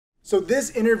So this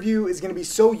interview is going to be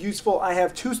so useful. I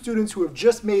have two students who have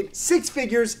just made six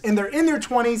figures and they're in their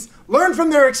 20s. Learn from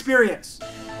their experience.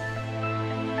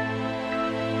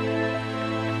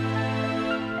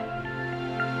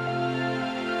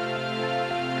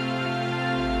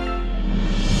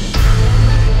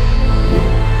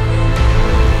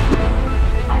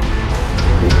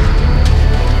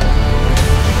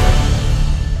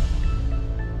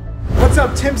 What's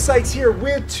up, Tim Sykes here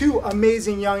with two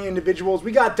amazing young individuals.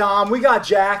 We got Dom, we got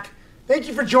Jack. Thank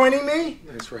you for joining me.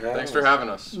 Thanks for having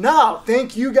us. No,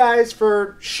 thank you guys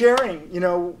for sharing,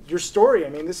 your story. I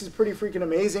mean, this is pretty freaking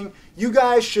amazing. You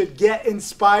guys should get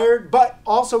inspired, but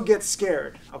also get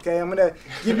scared, okay? I'm going to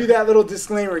give you that little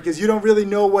disclaimer because you don't really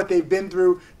know what they've been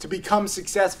through to become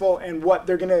successful and what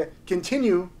they're going to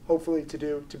continue, hopefully, to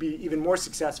do to be even more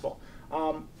successful.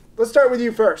 Let's start with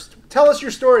you first. Tell us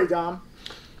your story, Dom.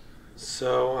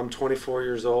 So I'm 24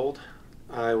 years old.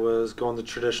 I was going the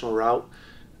traditional route.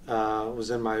 Was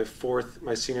in my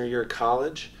senior year of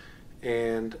college,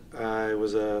 and I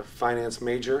was a finance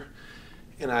major,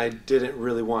 and I didn't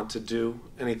really want to do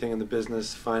anything in the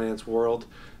business finance world.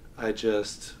 I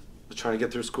just was trying to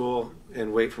get through school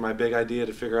and wait for my big idea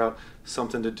to figure out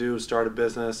something to do, start a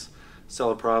business,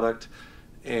 sell a product,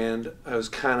 and I was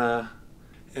kind of...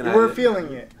 You weren't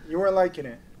feeling it. You weren't liking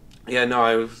it. Yeah, no,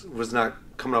 I was not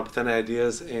coming up with any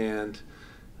ideas, and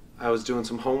I was doing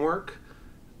some homework,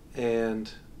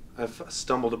 and I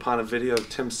stumbled upon a video of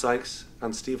Tim Sykes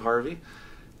on Steve Harvey,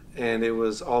 and it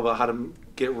was all about how to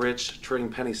get rich trading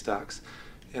penny stocks.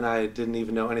 And I didn't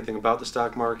even know anything about the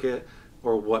stock market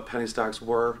or what penny stocks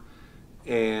were,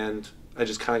 and I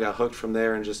just kind of got hooked from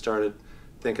there and just started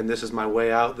thinking, this is my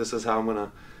way out, this is how I'm going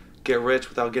to get rich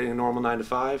without getting a normal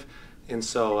 9-to-5. And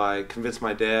so I convinced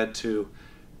my dad to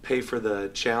pay for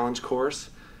the challenge course,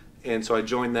 and so I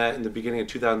joined that in the beginning of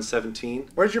 2017.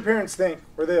 What did your parents think?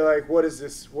 Were they like, what is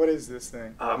this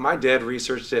thing? My dad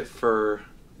researched it for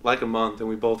like a month, and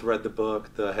we both read the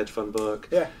book, the hedge fund book.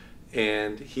 Yeah.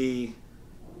 And he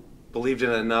believed in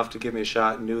it enough to give me a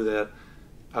shot and knew that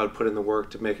I would put in the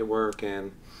work to make it work.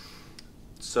 And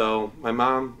so my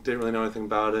mom didn't really know anything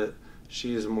about it.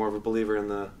 She's more of a believer in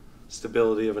the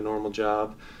stability of a normal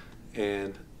job,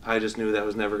 and I just knew that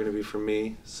was never going to be for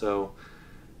me. So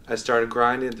I started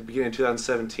grinding at the beginning of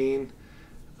 2017,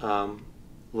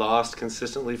 lost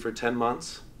consistently for 10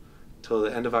 months till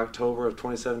the end of October of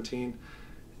 2017,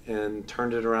 and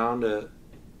turned it around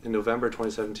in November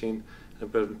 2017, and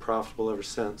I've been profitable ever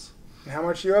since. And how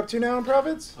much are you up to now in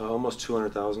profits? Almost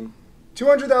 $200,000.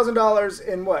 $200,000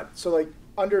 in what? So like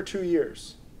under 2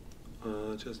 years?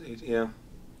 Just 8, yeah.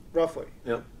 Roughly?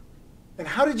 Yep. And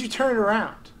how did you turn it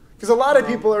around? Because a lot of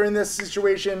people are in this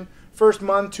situation, first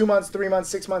month, 2 months, 3 months,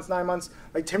 6 months, 9 months.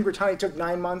 Like Tim Grittani took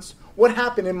 9 months. What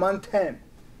happened in month 10?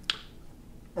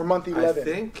 Or month 11? I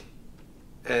think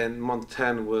and month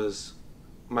 10 was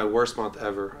my worst month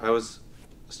ever.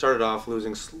 Started off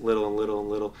losing little and little and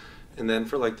little, and then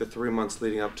for like the 3 months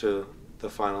leading up to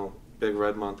the final big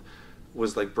red month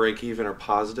was like break even or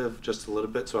positive just a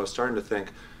little bit. So I was starting to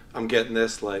think, I'm getting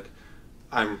this, like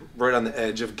I'm right on the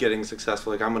edge of getting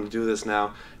successful, like I'm going to do this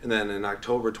now. And then in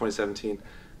October 2017,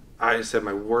 I said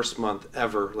my worst month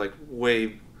ever, like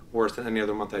way worse than any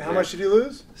other month I had. How much did you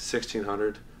lose?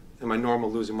 $1,600, and my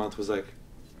normal losing month was like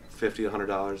 $50,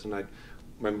 $100, and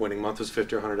my winning month was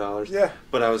 $50 or $100. Yeah.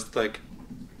 But I was like,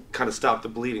 kind of stopped the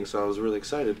bleeding, so I was really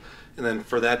excited. And then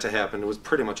for that to happen, it was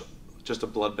pretty much just a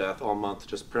bloodbath all month,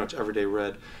 just pretty much every day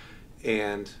red.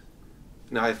 And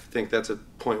now I think that's a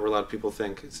point where a lot of people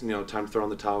think it's time to throw in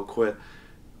the towel, quit.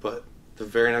 But the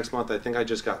very next month, I think I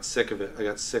just got sick of it. I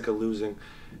got sick of losing,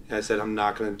 and I said I'm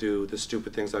not going to do the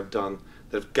stupid things I've done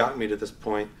that have gotten me to this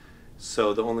point.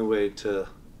 So the only way to,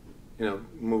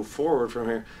 move forward from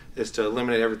here is to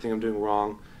eliminate everything I'm doing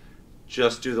wrong,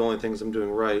 just do the only things I'm doing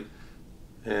right,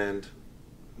 and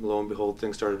lo and behold,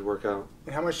 things started to work out.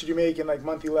 And how much did you make in like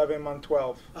month 11, month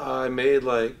 12? I made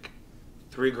like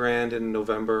 $3,000 in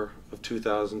November of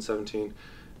 2017,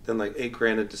 then like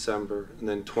 $8,000 in December, and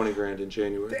then $20,000 in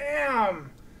January.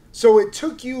 Damn! So it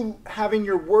took you having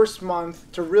your worst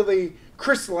month to really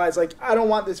crystallize, like, I don't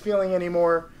want this feeling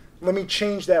anymore. Let me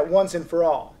change that once and for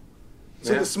all.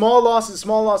 So the small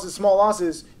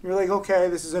losses, you're like, okay,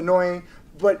 this is annoying,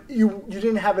 but you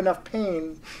didn't have enough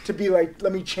pain to be like,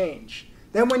 let me change.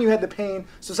 Then when you had the pain,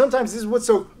 so sometimes this is what's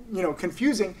so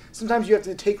confusing. Sometimes you have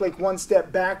to take like one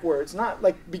step backwards, not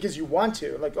like because you want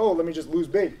to, like, oh, let me just lose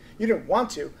big. You didn't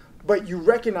want to, but you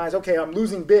recognize, okay, I'm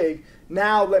losing big.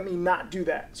 Now let me not do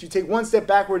that. So you take one step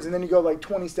backwards and then you go like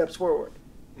 20 steps forward.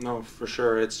 No, for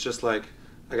sure. It's just like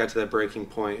I got to that breaking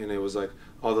point, and it was like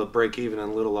all the break even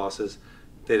and little losses,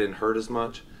 they didn't hurt as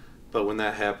much. But when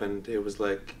that happened, it was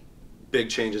like big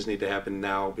changes need to happen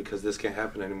now because this can't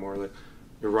happen anymore. Like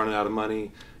you're running out of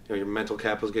money, your mental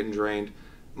capital's getting drained.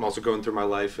 I'm also going through my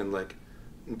life and like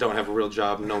don't have a real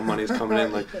job, no money's coming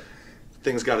in. Like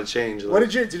things got to change. Like, what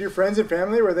did your friends and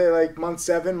family, were they like month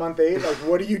 7, month 8? Like,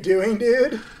 what are you doing,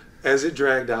 dude? As it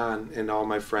dragged on, and all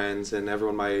my friends and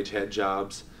everyone my age had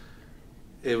jobs,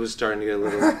 it was starting to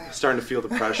get starting to feel the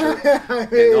pressure. And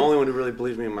the only one who really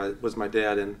believed me was my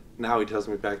dad. And now he tells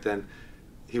me back then,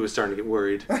 he was starting to get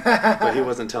worried, but he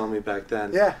wasn't telling me back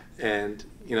then. Yeah. And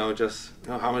just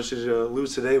how much did you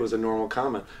lose today was a normal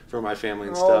comment for my family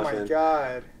and stuff. Oh my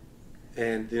God.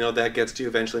 And that gets to you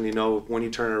eventually. And when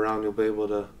you turn it around, you'll be able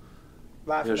to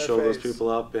laugh in show their those face. people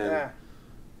up. And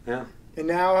yeah. And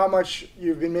now, how much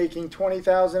you've been making?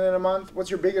 20,000 in a month. What's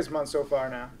your biggest month so far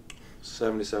now?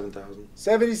 77,000.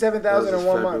 77,000 in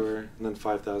 1 month. And then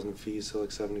 5,000 fees, so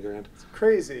like 70 grand. It's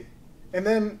crazy. And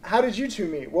then, how did you two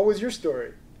meet? What was your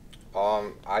story?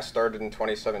 I started in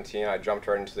 2017. I jumped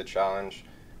right into the challenge.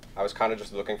 I was kind of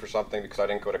just looking for something because I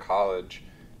didn't go to college,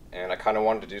 and I kind of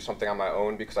wanted to do something on my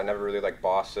own because I never really liked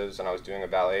bosses, and I was doing a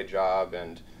valet job,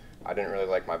 and I didn't really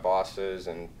like my bosses,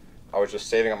 and I was just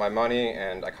saving up my money,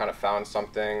 and I kind of found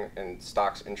something, and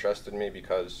stocks interested me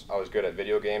because I was good at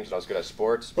video games and I was good at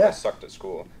sports, but I sucked at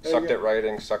school. Sucked at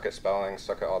writing, sucked at spelling,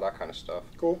 sucked at all that kind of stuff.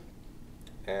 Cool.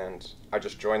 And I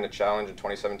just joined the challenge in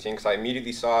 2017 because I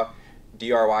immediately saw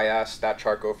DRYS, stat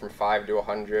chart, go from 5 to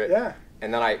 100. Yeah.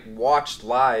 And then I watched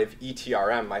live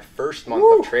ETRM my first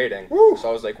month of trading. Woo. So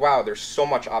I was like, wow, there's so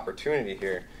much opportunity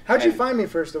here. How'd you find me,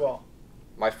 first of all?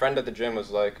 My friend at the gym was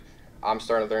like, I'm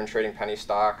starting to learn trading penny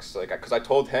stocks. Because I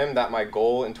told him that my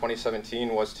goal in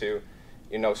 2017 was to,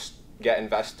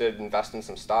 invest in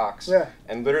some stocks. Yeah.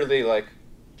 And literally,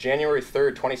 January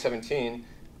 3rd, 2017,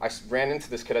 I ran into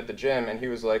this kid at the gym, and he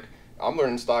was like, I'm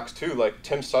learning stocks too. Like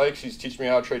Tim Sykes, he's teaching me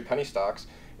how to trade penny stocks.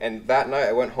 And that night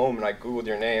I went home and I Googled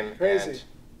your name. Crazy. And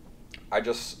I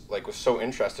just was so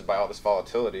interested by all this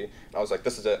volatility. And I was like,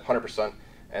 this is it, 100%.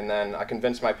 And then I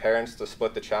convinced my parents to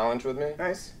split the challenge with me.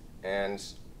 Nice. And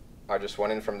I just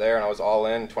went in from there, and I was all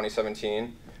in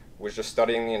 2017. Was just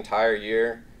studying the entire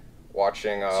year,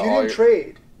 watching. So you didn't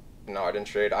trade? No, I didn't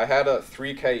trade. I had a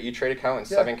 3K E-Trade account and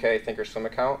 7K Thinkorswim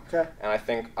account. Okay. And I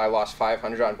think I lost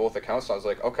 500 on both accounts. So I was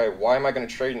like, okay, why am I going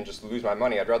to trade and just lose my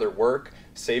money? I'd rather work,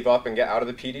 save up, and get out of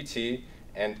the PDT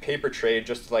and paper trade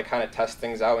just to kind of test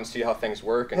things out and see how things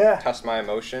work and test my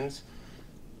emotions.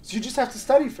 So you just have to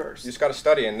study first. You just got to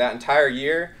study. And that entire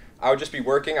year, I would just be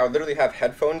working. I would literally have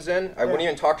headphones in. I wouldn't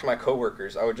even talk to my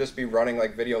coworkers. I would just be running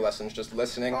video lessons, just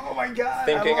listening. Oh my God!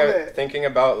 Thinking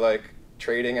about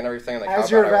trading and everything.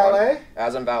 As you're valet?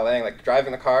 As I'm valeting,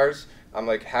 driving the cars, I'm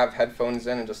have headphones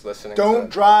in and just listening. Don't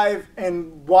drive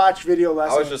and watch video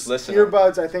lessons. I was just listening.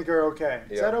 Earbuds, I think, are okay.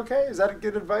 Is Yeah. that okay? Is that a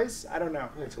good advice? I don't know.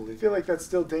 I feel like that's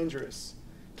still dangerous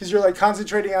because you're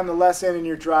concentrating on the lesson and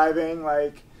you're driving.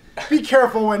 Be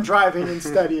careful when driving and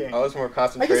studying. I was more I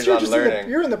concentrated guess you're on just learning.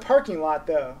 You're in the parking lot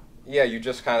though. Yeah, you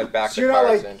just kind of back So the you're not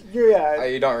cars in.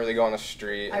 You don't really go on the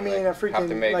street. I And, mean, have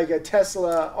to make, a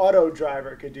Tesla auto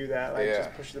driver could do that.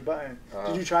 Just push the button.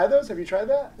 Did you try those? Have you tried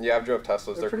that? Yeah, I've drove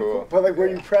Teslas. They're cool. But where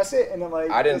you press it and then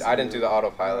I didn't do the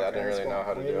autopilot. I didn't really know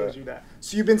how to do it. Do that.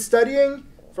 So you've been studying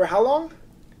for how long?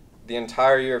 The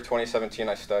entire year of 2017,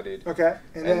 I studied. Okay,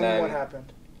 and then what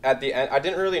happened? At the end, I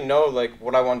didn't really know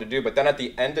what I wanted to do. But then at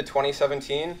the end of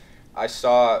 2017, I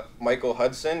saw Michael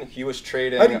Hudson. He was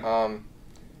trading.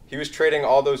 He was trading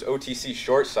all those OTC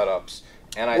short setups,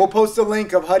 and we'll post a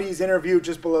link of Huddy's interview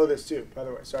just below this too. By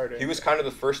the way, sorry. He was kind of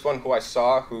the first one who I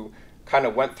saw who kind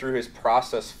of went through his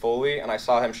process fully, and I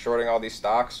saw him shorting all these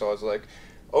stocks. So I was like,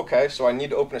 okay, so I need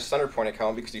to open a Centerpoint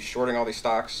account because he's shorting all these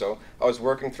stocks. So I was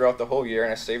working throughout the whole year,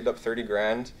 and I saved up 30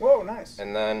 grand. Whoa, nice.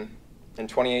 And then in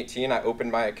 2018, I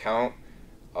opened my account.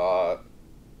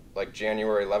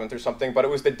 January 11th or something, but it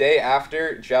was the day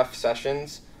after Jeff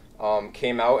Sessions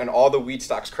came out and all the wheat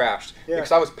stocks crashed.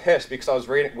 Because I was pissed because I was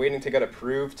waiting to get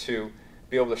approved to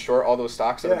be able to short all those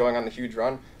stocks that were going on the huge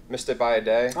run. Missed it by a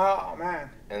day. Oh,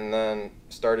 man. And then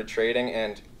started trading,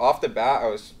 and off the bat I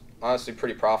was honestly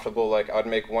pretty profitable. I would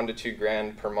make 1 to 2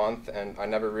 grand per month, and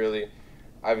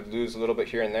I would lose a little bit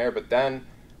here and there, but then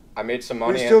I made some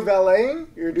money. You're still valeting?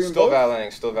 You're doing still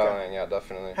both? Still valeting, yeah,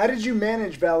 definitely. How did you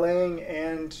manage valeting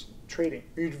and trading?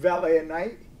 You valet at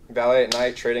night? Valet at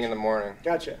night, trading in the morning.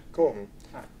 Gotcha. Cool.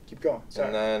 All right, keep going. Sorry.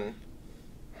 And then,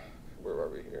 where were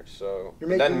we here? So you're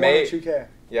making May, 2K.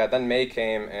 Yeah, then May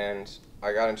came, and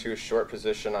I got into a short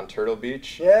position on Turtle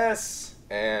Beach. Yes.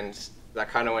 And that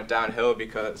kind of went downhill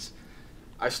because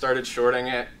I started shorting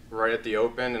it right at the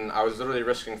open, and I was literally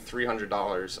risking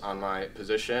 $300 on my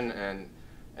position, and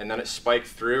and then it spiked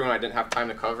through, and I didn't have time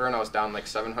to cover, and I was down like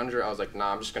 700. I was like,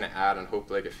 nah, I'm just gonna add and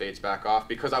hope like it fades back off,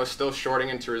 because I was still shorting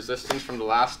into resistance from the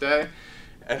last day,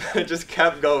 and it just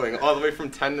kept going all the way from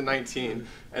 10 to 19,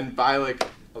 and by like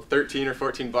 13 or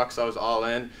 14 bucks I was all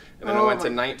in, and then I went to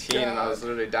 19 and I was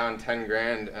literally down 10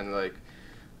 grand, and like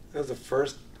that was the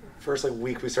first like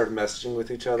week we started messaging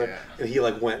with each other, and he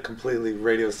like went completely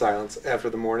radio silence after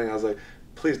the morning. I was like,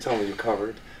 please tell me you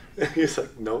covered. And he's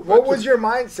like, nope. What was your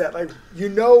mindset? Like, you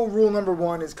know, rule number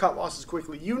 1 is cut losses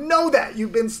quickly. You know that.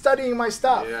 You've been studying my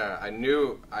stuff. Yeah, I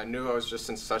knew I was just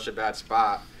in such a bad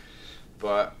spot,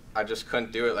 but I just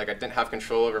couldn't do it. Like, I didn't have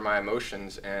control over my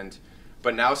emotions,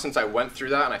 but now since I went through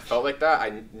that and I felt like that,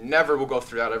 I never will go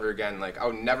through that ever again. Like, I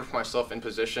would never put myself in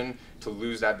position to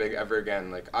lose that big ever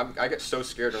again. Like, I get so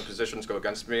scared when positions go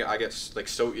against me. I get like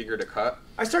so eager to cut.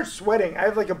 I start sweating. I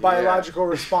have like a biological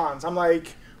response. I'm like,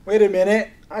 wait a minute,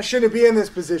 I shouldn't be in this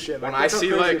position. Like, when I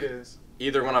see like,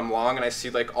 either when I'm long and I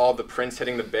see like all the prints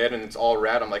hitting the bid and it's all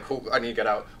red, I'm like, oh, I need to get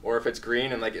out. Or if it's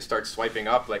green and like it starts swiping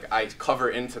up, like I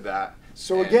cover into that.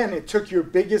 So again, it took your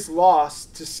biggest loss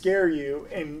to scare you,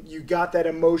 and you got that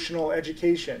emotional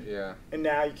education. Yeah. And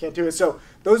now you can't do it. So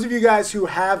those of you guys who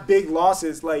have big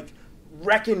losses, like,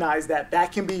 recognize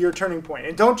that can be your turning point.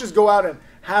 And don't just go out and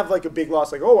have like a big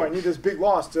loss, like, oh, I need this big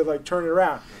loss to like turn it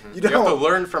around. Mm-hmm. You have to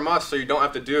learn from us, so you don't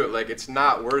have to do it. Like, it's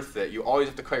not worth it. You always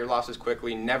have to cut your losses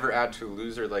quickly, never add to a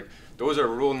loser. Like, those are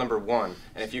rule number 1.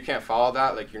 And if you can't follow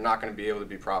that, like, you're not going to be able to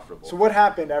be profitable. So what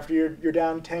happened after you're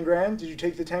down 10 grand? Did you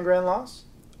take the 10 grand loss?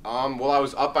 Well, I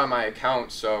was up on my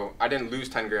account, so I didn't lose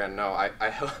 10 grand. No, I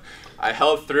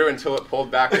held through until it pulled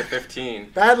back to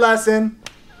 15. Bad lesson.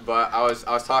 But I was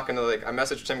talking to, like, I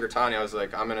messaged Tim Gertani. I was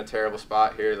like, I'm in a terrible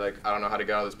spot here. Like, I don't know how to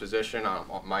get out of this position.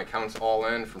 My account's all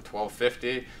in from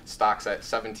 1250. Stock's at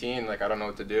 17. Like, I don't know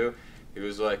what to do. He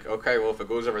was like, okay, well, if it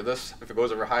goes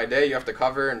over high day, you have to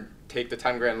cover and take the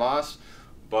 10 grand loss.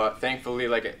 But thankfully,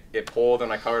 like, it pulled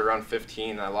and I covered around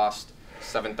 15. And I lost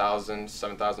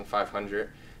 7,500.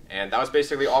 And that was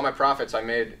basically all my profits I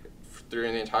made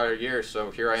during the entire year.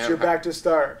 So here I am. So you're back to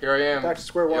start. Here I am. Back to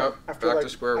square one. Yep, back to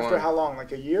square one. After how long?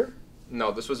 Like a year?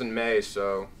 No, this was in May,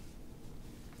 so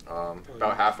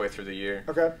about halfway through the year.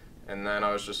 Okay. And then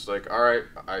I was just like, all right,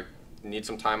 I need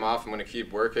some time off. I'm going to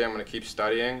keep working. I'm going to keep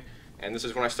studying. And this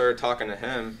is when I started talking to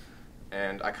him.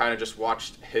 And I kind of just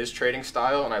watched his trading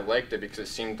style, and I liked it because it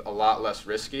seemed a lot less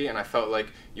risky. And I felt like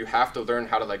you have to learn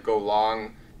how to like go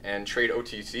long and trade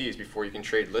OTCs before you can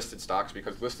trade listed stocks,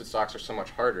 because listed stocks are so much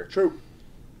harder. True.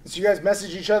 So you guys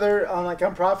message each other on like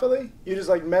Unprofitably? You just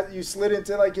like you slid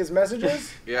into like his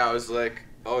messages? Yeah, I was like,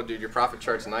 oh dude, your profit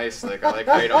chart's nice. Like, I like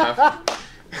how you don't have.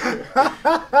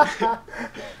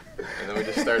 And then we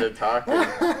just started talking.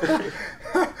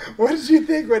 What did you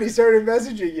think when he started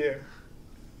messaging you?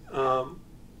 I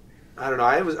don't know.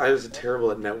 I was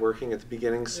terrible at networking at the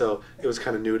beginning, so it was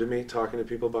kind of new to me talking to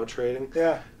people about trading.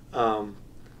 Yeah.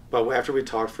 But after we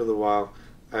talked for a little while,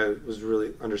 I was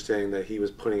really understanding that he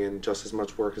was putting in just as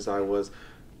much work as I was,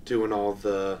 doing all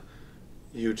the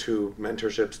YouTube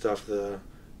mentorship stuff, the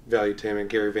value attainment,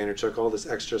 Gary Vaynerchuk, all this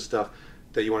extra stuff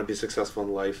that you want to be successful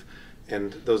in life.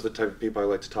 And those are the type of people I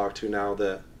like to talk to now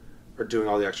that are doing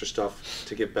all the extra stuff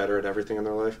to get better at everything in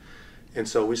their life. And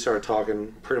so we started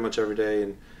talking pretty much every day,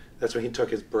 and that's when he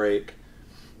took his break,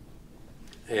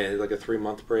 and like a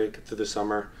 3-month break through the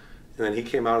summer. And then he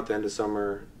came out at the end of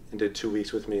summer and did 2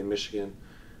 weeks with me in Michigan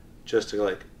just to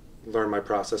like learn my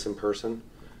process in person.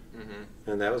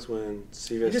 Mm-hmm. And that was when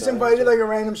CVS. You just invited like a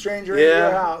random stranger into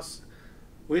your house.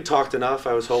 We talked enough.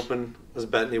 I was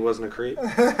betting he wasn't a creep.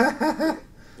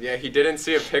 Yeah, he didn't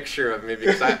see a picture of me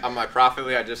because on my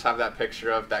Profitly, I just have that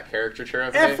picture of that caricature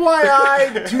of me.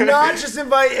 FYI, do not just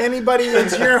invite anybody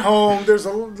into your home. There's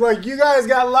like, you guys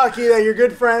got lucky that you're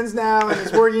good friends now and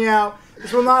it's working out.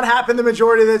 This will not happen the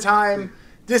majority of the time.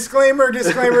 Disclaimer,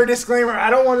 disclaimer, disclaimer.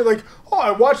 I don't want to like, oh,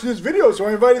 I watched this video, so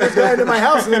I invited this guy into my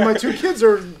house and then my 2 kids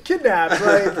are kidnapped.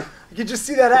 Like, you can just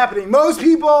see that happening. Most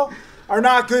people are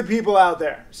not good people out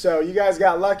there. So you guys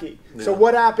got lucky. Yeah. So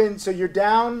what happened? So you're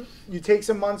down, you take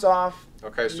some months off.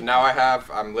 Okay, so now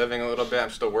I'm living a little bit, I'm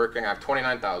still working, I have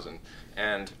 $29,000.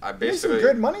 And I basically... You made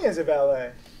some good money as a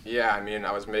valet. Yeah, I mean,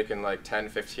 I was making like $10,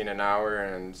 $15 an hour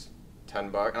and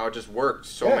 $10, and I would just work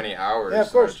so many hours. Yeah,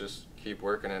 of course. I would just keep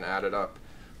working and add it up.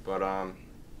 But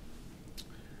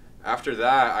after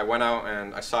that, I went out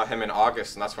and I saw him in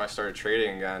August, and that's when I started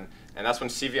trading again. And that's when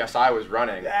CVSI was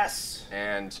running. Yes.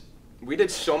 And we did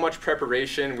so much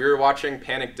preparation. We were watching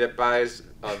Panic Dip Buys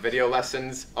video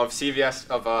lessons of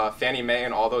Fannie Mae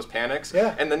and all those panics.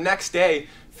 Yeah. And the next day,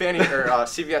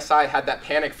 CVSI had that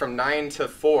panic from 9 to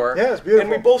 4. Yeah, it's beautiful. And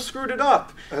we both screwed it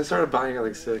up. I started buying at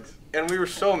like 6. And we were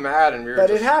so mad, and we were. But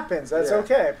it happens. That's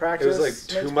okay. It Practice. was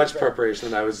like too much preparation,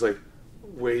 and I was like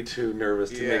way too nervous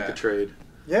to make the trade.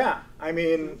 Yeah, I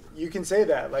mean, you can say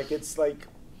that. Like, it's like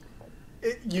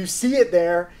you see it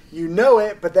there, you know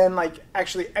it, but then like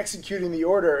actually executing the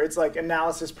order, it's like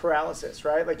analysis paralysis,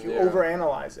 right? Like you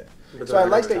overanalyze it. But so I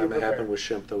like that you prepared. It happened with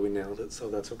Shimp, though we nailed it, so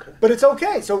that's okay. But it's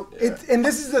okay. So and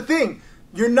this is the thing.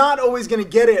 You're not always going to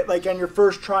get it like on your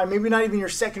first try, maybe not even your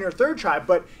second or third try,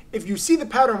 but if you see the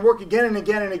pattern work again and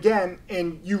again and again,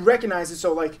 and you recognize it,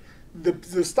 so like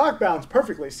the stock bounced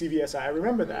perfectly, CVSI, I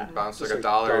remember that. Bounced like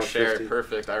 $1 a share,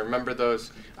 perfect. I remember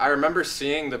those. I remember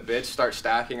seeing the bids start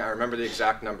stacking. I remember the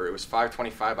exact number. It was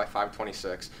 525 by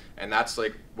 526, and that's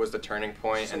like was the turning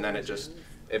point, and then it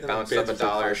bounced up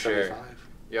 $1 a share.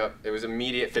 Yep, it was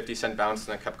immediate 50-cent bounce,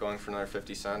 and then kept going for another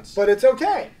 50 cents. But it's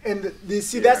okay. And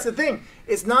that's the thing.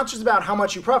 It's not just about how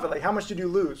much you profit. Like, how much did you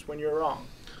lose when you were wrong?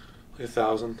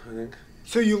 1,000, I think.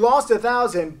 So you lost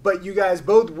 1,000, but you guys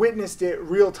both witnessed it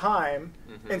real time,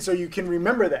 and so you can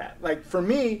remember that. Like, for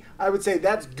me, I would say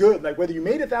that's good. Like, whether you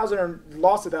made 1,000 or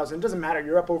lost 1,000, it doesn't matter.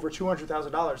 You're up over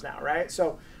 $200,000 now, right?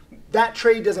 So that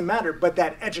trade doesn't matter, but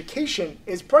that education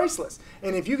is priceless.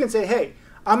 And if you can say, hey,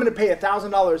 I'm going to pay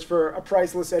 $1,000 for a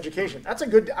priceless education. That's a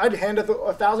good. I'd hand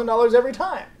 $1,000 every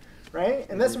time, right?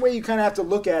 And that's the way you kind of have to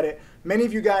look at it. Many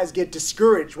of you guys get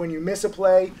discouraged when you miss a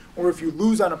play, or if you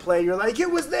lose on a play. You're like,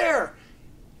 it was there.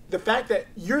 The fact that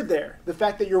you're there, the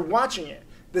fact that you're watching it.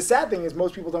 The sad thing is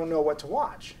most people don't know what to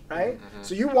watch, right?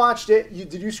 So you watched it.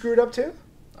 Did you screw it up too?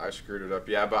 I screwed it up,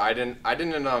 yeah, but I didn't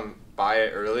buy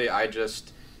it early. I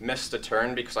just missed the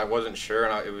turn because I wasn't sure,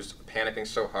 and it was panicking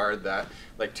so hard that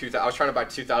like I was trying to buy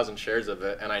 2,000 shares of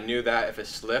it, and I knew that if it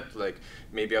slipped, like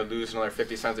maybe I'd lose another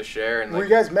 50 cents a share. And were you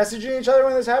guys messaging each other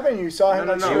when this happened? You saw him?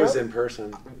 No. He was in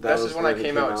person. This is when I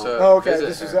came out to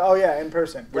visit him. In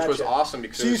person. Which was awesome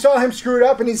because. So you saw him screw it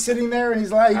up, and he's sitting there, and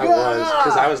he's like, I was,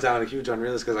 because I was down a huge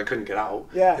unrealist because I couldn't get out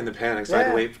in the panic, so I had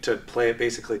to wait to play it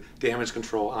basically damage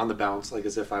control on the bounce, like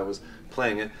as if I was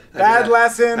playing it. Bad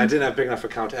lesson. I didn't have a big enough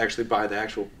account to actually buy the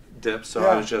actual dip, so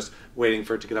I was just waiting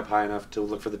for it to get up high enough to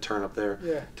look for the turn up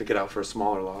there to get out for a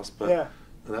smaller loss. But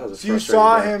that was so you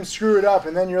saw him screw it up,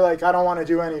 and then you're like, I don't want to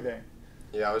do anything.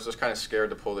 Yeah, I was just kind of scared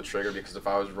to pull the trigger because if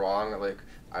I was wrong, like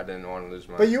I didn't want to lose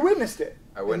money. But you witnessed it.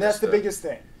 And that's the biggest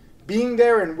thing. Being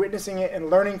there and witnessing it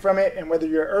and learning from it, and whether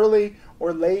you're early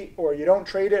or late or you don't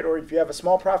trade it, or if you have a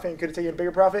small profit and you could have taken a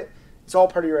bigger profit, it's all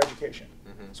part of your education.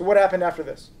 So what happened after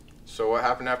this? So what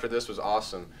happened after this was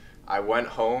awesome. I went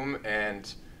home,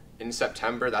 and in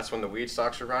September, that's when the weed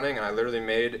stocks were running, and I literally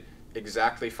made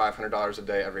exactly $500 a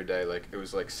day every day. Like it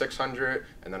was like 600,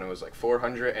 and then it was like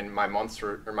 400, and my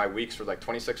weeks were like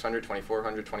 2,600,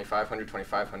 2,400, 2,500,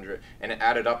 2,500, and it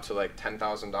added up to like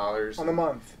 $10,000 on a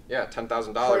month. Yeah,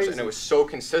 $10,000, and it was so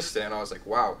consistent, and I was like,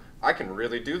 wow, I can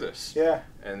really do this. Yeah.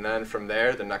 And then from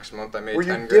there, the next month I made 10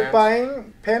 grand. Were you dip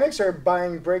buying panics or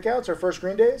buying breakouts or first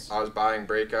green days? I was buying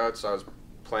breakouts. I was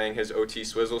playing his OT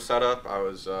swizzle setup. I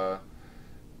was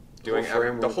doing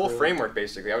the whole framework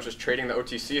basically. I was just trading the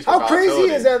OTCs. How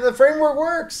crazy is that? The framework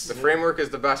works. The framework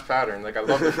is the best pattern. Like I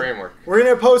love the framework. We're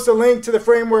gonna post a link to the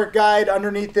framework guide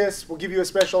underneath this. We'll give you a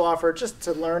special offer just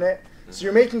to learn it. So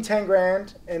you're making 10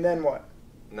 grand, and then what?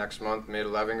 Next month made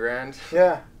 11 grand.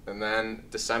 Yeah. And then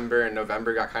December and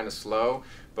November got kind of slow,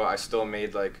 but I still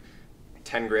made like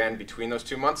 10 grand between those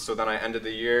 2 months. So then I ended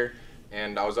the year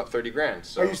and I was up 30 grand.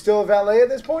 So are you still a valet at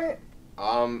this point?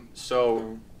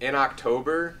 So in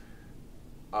October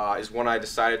is when I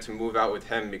decided to move out with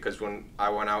him, because when I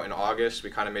went out in August, we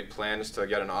kind of made plans to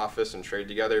get an office and trade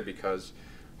together, because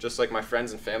just like my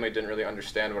friends and family didn't really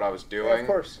understand what I was doing. Yeah, of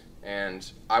course. And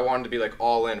I wanted to be like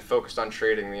all in, focused on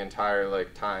trading the entire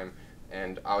like time.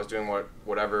 And I was doing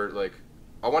whatever, like,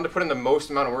 I wanted to put in the most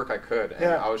amount of work I could, and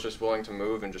I was just willing to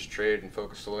move and just trade and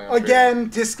focus solely on trading.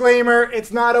 Disclaimer,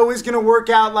 it's not always going to work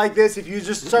out like this. If you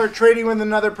just start trading with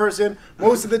another person,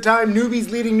 most of the time,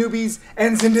 newbies leading newbies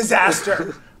ends in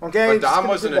disaster, okay? But Dom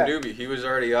wasn't a newbie. He was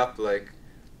already up, like,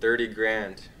 30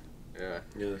 grand. Yeah,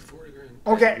 like 40 grand.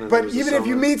 Okay, but even if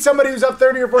you meet somebody who's up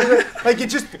 30 or 40 grand, like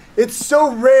it's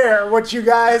so rare what you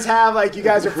guys have. Like you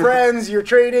guys are friends, you're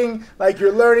trading, like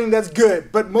you're learning, that's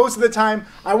good. But most of the time,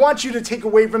 I want you to take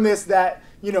away from this that,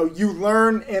 you know, you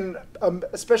learn, and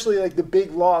especially like the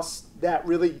big loss that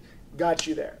really got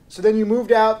you there. So then you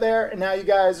moved out there, and now you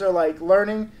guys are like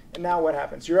learning, and now what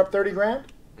happens? You're up 30 grand?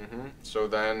 So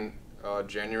then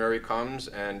January comes,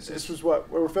 and so this was what?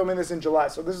 We're filming this in July,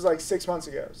 so this is like 6 months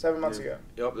ago, 7 months ago.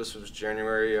 Yep, this was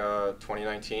January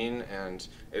 2019, and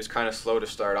it was kind of slow to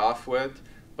start off with,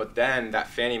 but then that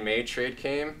Fannie Mae trade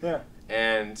came,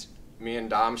 and me and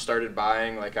Dom started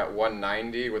buying like at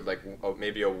 190 with like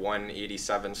maybe a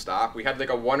 187 stop. We had like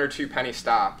a 1 or 2 penny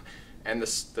stop, and the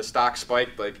stock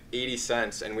spiked like 80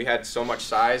 cents, and we had so much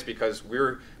size because we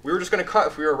were just gonna cut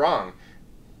if we were wrong.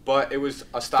 But it was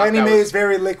a stock Fannie Mae is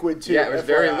very liquid too. Yeah, it was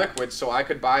very liquid, so I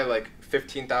could buy like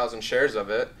 15,000 shares of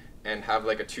it and have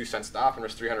like a 2-cent stop, and it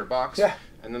was $300. Yeah.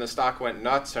 And then the stock went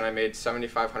nuts, and I made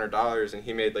 $7,500, and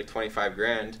he made like 25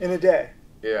 grand in a day.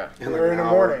 Yeah. In the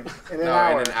morning. In an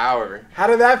hour. In an hour. How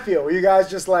did that feel? Were you guys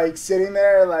just like sitting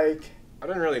there like? I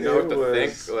didn't really know what to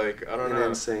think. Like, I don't know. An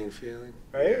insane feeling.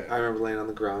 Right? I remember laying on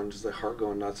the ground, just like heart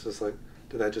going nuts, just like,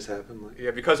 did that just happen? Like,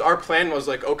 yeah, because our plan was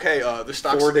like, okay, the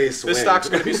stock's 4 day swing. This stock's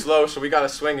gonna be slow, so we gotta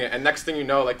swing it. And next thing you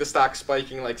know, like the stock's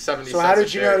spiking like 70 So cents. how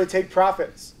did you know to take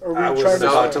profits? Or I was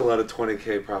about to let a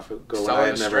 20K profit go. Selling I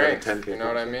had never had a 10K. You know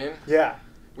what I mean? Yeah.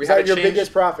 We had your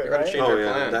biggest profit, right? Oh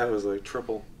yeah, that was like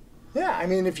triple. Yeah, I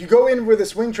mean, if you go in with a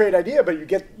swing trade idea, but you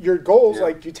get your goals,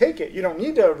 like you take it. You don't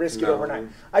need to risk it overnight.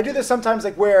 I do this sometimes,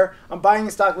 like where I'm buying a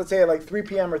stock, let's say at like 3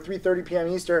 p.m. or 3:30 p.m.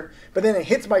 Eastern, but then it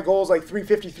hits my goals like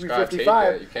 3:50,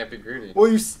 3:55. You can't be greedy.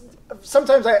 Well,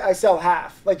 sometimes I sell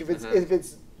half. Like if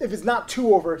it's not too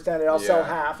overextended, I'll sell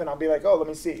half, and I'll be like, oh, let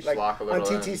me see. Just like on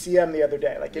TTCM the other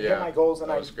day, like it hit my goals, and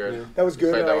that was good. That was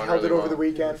good, and I held really it over the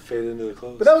weekend. Faded into the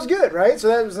close. But that was good, right? So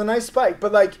that was a nice spike.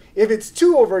 But like, if it's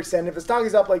too overextended, if the stock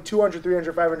is up like 200,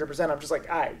 300, 500%, I'm just like,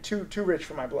 all right, too rich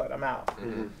for my blood. I'm out.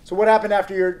 Mm-hmm. So what happened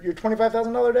after your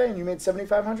 $25,000 day, and you made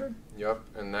 $7,500? Yep,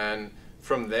 and then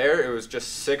from there it was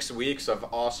just 6 weeks of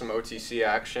awesome OTC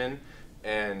action.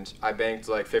 And I banked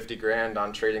like 50 grand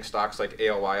on trading stocks like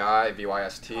AOYI,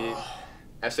 VYST.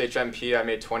 SHMP I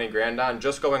made 20 grand on,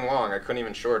 just going long. I couldn't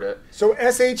even short it. So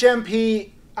SHMP,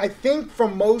 I think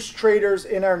from most traders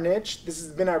in our niche, this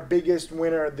has been our biggest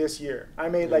winner this year. I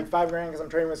made like 5 grand because I'm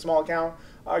trading with a small account.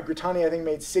 Gritani I think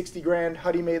made 60 grand.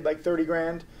 Huddy made like 30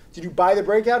 grand. Did you buy the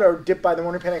breakout or dip by the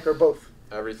morning panic or both?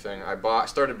 Everything.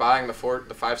 Started buying the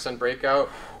 5-cent breakout,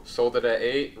 sold it at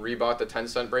 8, rebought the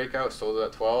 10-cent breakout, sold it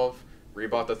at 12,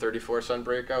 rebought the 34-cent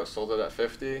breakout, sold it at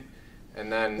 50.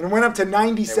 And then it went up to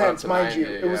 90 cents, mind you.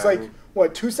 It was like,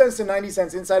 what, 2 cents to 90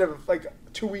 cents inside of like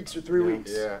 2 weeks or 3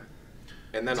 weeks. Yeah.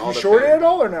 And then Did you short it at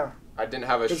all or no? I didn't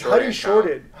have a short.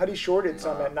 Huddy shorted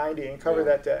some at 90 and covered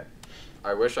that day.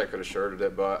 I wish I could have shorted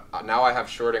it, but now I have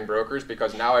shorting brokers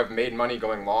because now I've made money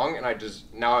going long, and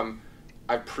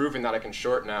I've proven that I can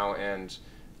short now. And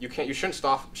you shouldn't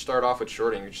start off with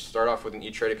shorting. You should start off with an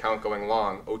E-Trade account going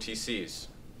long, OTCs.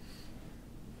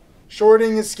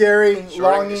 Shorting is scary.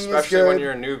 Longing is good. Especially when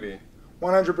you're a newbie.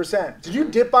 100%. Did you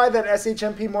dip by that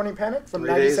SHMP morning panic from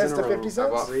 90 cents to 50 cents? I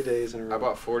bought 3 days in a row. I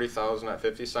bought 40,000 at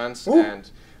 50 cents, Ooh.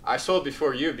 and I sold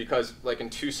before you because like in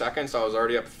 2 seconds I was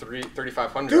already up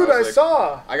 3,500. Dude, I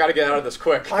saw. I got to get out of this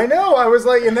quick. I know. I was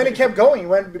like, and then it kept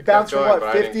going. It bounced from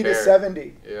what, 50 to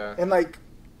 70? Yeah. In like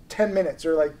 10 minutes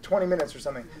or like 20 minutes or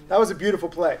something. That was a beautiful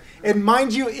play. And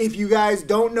mind you, if you guys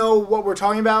don't know what we're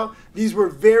talking about, these were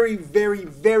very, very,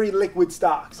 very liquid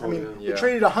stocks. I mean, we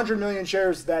traded 100 million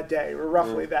shares that day, or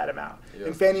roughly that amount. Yeah.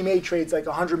 And Fannie Mae trades like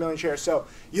 100 million shares. So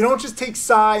you don't just take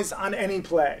size on any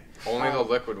play. Only the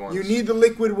liquid ones. You need the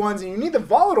liquid ones, and you need the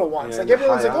volatile ones. Like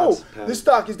everyone's like, oh, this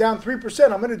stock is down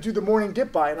 3%. I'm going to do the morning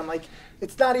dip buy. And I'm like,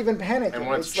 it's not even panicking. And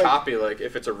when it's choppy, like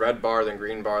if it's a red bar, then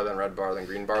green bar, then red bar, then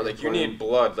green bar, like you need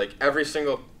blood. Like every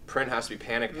single print has to be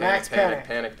panic. Max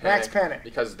panic.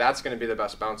 Because that's going to be the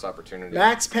best bounce opportunity.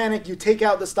 Max panic, you take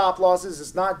out the stop losses.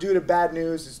 It's not due to bad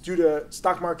news. It's due to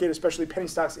stock market, especially penny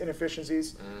stocks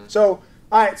inefficiencies. So,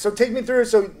 all right, so take me through.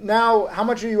 So now, how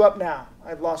much are you up now?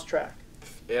 I've lost track.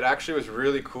 It actually was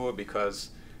really cool because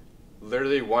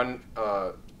literally when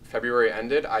February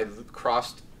ended, I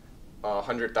crossed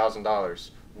 $100,000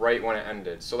 right when it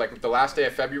ended. So like the last day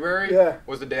of February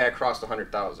was the day I crossed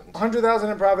 100,000. 100,000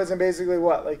 in profits in basically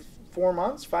what, like 4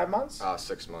 months, 5 months?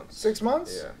 6 months. 6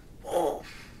 months? Yeah. Oh,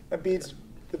 that beats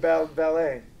the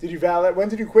valet. Did you valet? When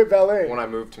did you quit valet? When I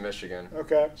moved to Michigan.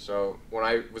 Okay. So when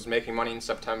I was making money in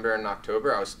September and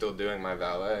October, I was still doing my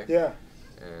valet. Yeah.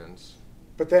 And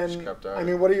but then, I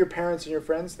mean, what do your parents and your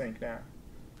friends think now?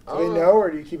 Do they know,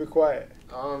 or do you keep it quiet?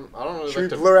 I don't really.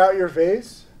 Should we blur out your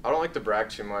face? I don't like to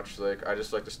brag too much. Like I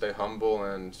just like to stay humble,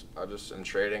 and I just am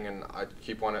trading, and I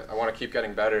want to keep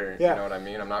getting better. Yeah. You know what I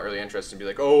mean? I'm not really interested in be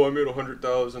like, oh, I made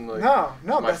 100,000. Like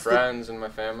no, my friends and my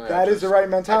family. That is the right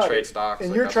mentality. I trade stocks,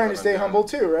 and you're trying to stay humble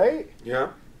too, right? Yeah,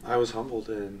 I was humbled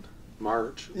in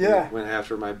March. Yeah. Went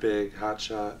after my big hot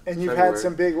shot. And you've had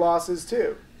some big losses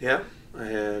too. Yeah, I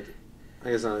had. I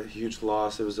guess not a huge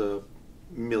loss. It was a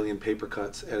million paper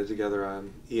cuts added together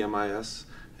on EMIS,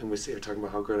 and we were talking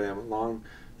about how good I am at long.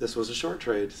 This was a short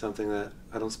trade, something that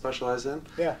I don't specialize in.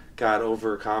 Yeah. Got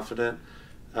overconfident.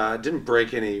 I didn't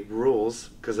break any rules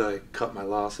because I cut my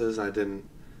losses. I didn't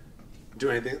do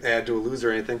anything, add to a lose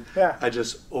or anything. Yeah. I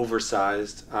just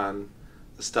oversized on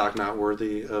a stock not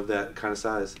worthy of that kind of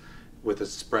size with a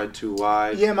spread too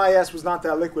wide. EMIS was not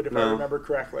that liquid, if I remember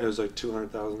correctly. It was like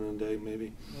 200,000 a day,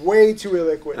 maybe. Way too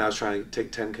illiquid. And I was trying to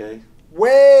take 10K.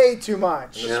 Way too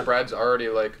much. And the spread's already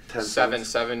like 10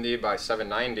 770 by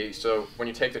 790. So when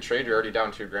you take the trade, you're already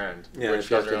down $2,000. Yeah, which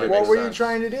doesn't really What make were sense. you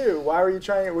trying to do? Why were you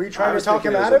trying? Were you trying I to was talk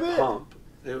him thinking out of was it? a pump.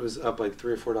 It was up like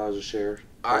 $3 or $4 a share.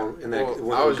 I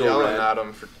was yelling at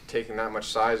him for taking that much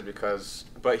size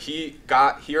but he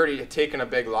already had taken a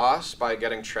big loss by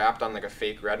getting trapped on like a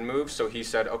fake red move. So he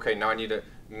said, okay, now I need to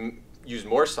use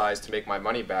more size to make my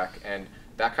money back. And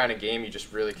that kind of game, you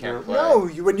just really can't play. No,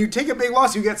 when you take a big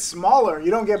loss, you get smaller. You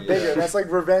don't get bigger. That's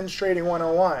like revenge trading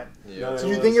 101. Yeah. So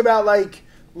you think about like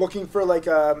looking for like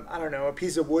a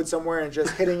piece of wood somewhere and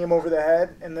just hitting him over the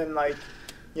head and then like,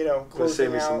 closing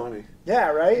save me out. some money. Yeah,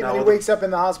 right? No, and then he wakes up in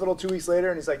the hospital 2 weeks later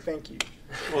and he's like, thank you.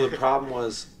 Well, the problem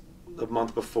was the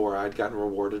month before I'd gotten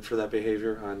rewarded for that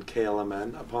behavior on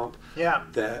KLMN, a pump. Yeah.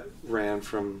 That ran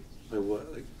from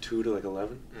like 2 to like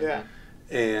 11. Yeah.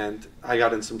 And I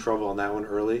got in some trouble on that one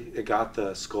early. It got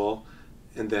the skull,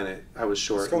 and then I was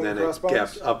short, Skull and then and it crossbones?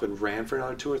 gapped up and ran for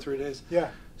another 2 or 3 days. Yeah.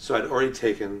 So I'd already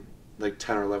taken like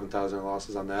 10 or 11,000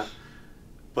 losses on that.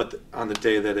 But on the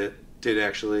day that it did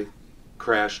actually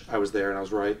crash, I was there and I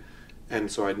was right, and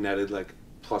so I netted like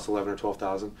plus 11 or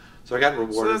 12,000. So I got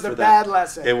rewarded for that. So that's a bad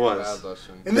lesson. It was. Bad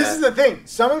lesson. And this is the thing.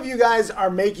 Some of you guys are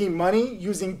making money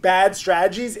using bad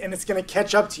strategies, and it's going to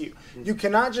catch up to you. You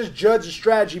cannot just judge a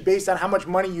strategy based on how much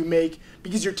money you make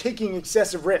because you're taking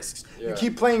excessive risks. Yeah. You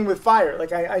keep playing with fire.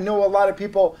 Like I know a lot of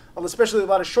people, especially a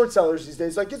lot of short sellers these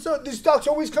days, like these stocks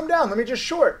always come down. Let me just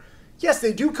short. Yes,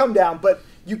 they do come down, but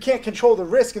you can't control the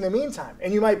risk in the meantime,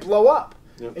 and you might blow up.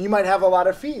 Yep. And you might have a lot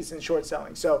of fees in short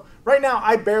selling. So right now,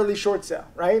 I barely short sell,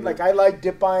 right? Yep. Like I like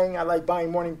dip buying. I like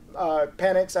buying morning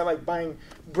panics. I like buying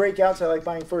breakouts. I like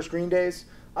buying first green days.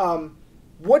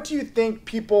 What do you think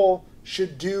people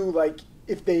should do, like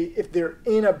if they're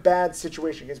in a bad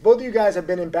situation? Because both of you guys have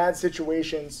been in bad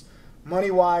situations,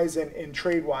 money-wise and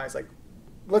trade-wise. Like,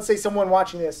 let's say someone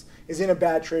watching this is in a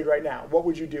bad trade right now. What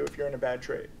would you do if you're in a bad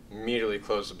trade? Immediately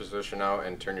close the position out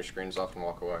and turn your screens off and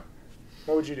walk away.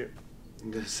 What would you do?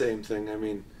 The same thing. I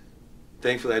mean,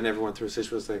 thankfully I never went through a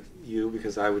situation like you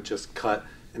because I would just cut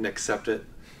and accept it.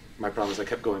 My problem is I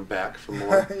kept going back for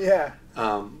more. Yeah.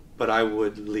 But I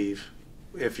would leave.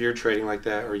 If you're trading like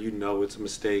that or it's a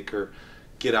mistake, or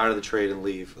get out of the trade and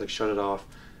leave. Like shut it off.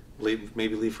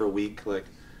 Maybe leave for a week. Like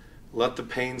let the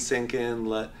pain sink in.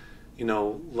 Let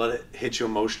it hit you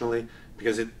emotionally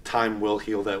because time will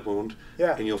heal that wound.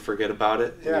 Yeah. And you'll forget about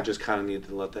it. And Yeah. you just kind of need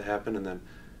to let that happen and then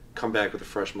come back with a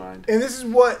fresh mind. And this is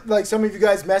what, like, some of you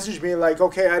guys messaged me, like,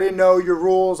 okay, I didn't know your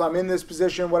rules. I'm in this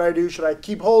position. What do I do? Should I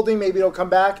keep holding? Maybe it'll come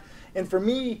back. And for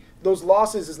me, those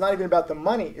losses is not even about the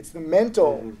money. It's the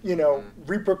mental,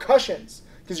 repercussions.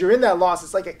 Because you're in that loss.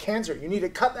 It's like a cancer. You need to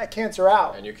cut that cancer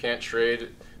out. And you can't trade.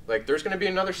 Like, there's going to be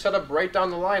another setup right down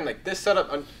the line. Like, this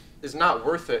setup is not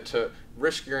worth it to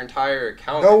risk your entire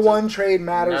account. No one trade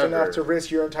matters Never. enough to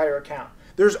risk your entire account.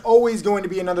 There's always going to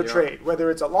be another trade,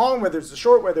 whether it's a long, whether it's a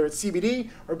short, whether it's CBD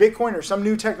or Bitcoin or some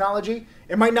new technology.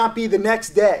 It might not be the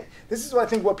next day. This is what I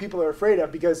think what people are afraid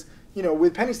of because,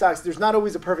 with penny stocks, there's not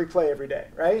always a perfect play every day,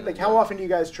 right? Like, how often do you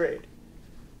guys trade?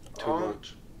 Too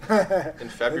much. In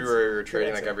February, we were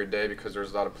trading like every day because there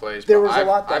was a lot of plays. There was a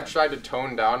lot there. I've tried to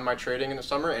tone down my trading in the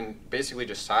summer and basically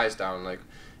just size down. Like,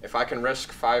 if I can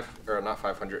risk $50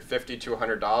 to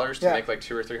 $100 to make like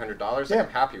 $200 or $300, like I'm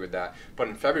happy with that. But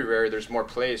in February, there's more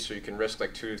plays, so you can risk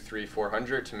like $200, $300,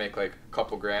 $400 to make like a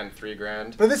couple grand,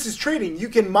 $3,000. But this is trading. You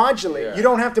can modulate. Yeah. You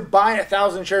don't have to buy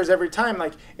 1,000 shares every time.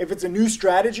 Like if it's a new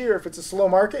strategy or if it's a slow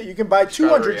market, you can buy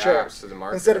 200 shares to the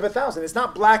market instead of 1,000. It's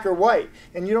not black or white,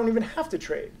 and you don't even have to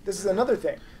trade. This is another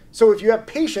thing. So if you have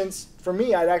patience, for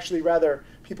me, I'd actually rather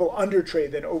people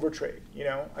undertrade than overtrade.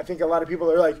 I think a lot of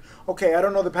people are like, okay, I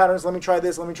don't know the patterns. Let me try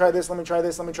this. Let me try this. Let me try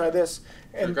this. Let me try this.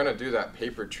 And you're gonna do that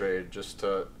paper trade just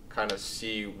to kind of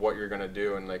see what you're gonna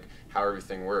do and like how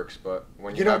everything works. But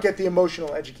when you don't get the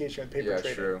emotional education with paper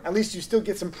trading. True. At least you still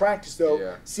get some practice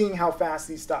though, seeing how fast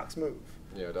these stocks move.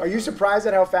 Yeah, Are definitely. you surprised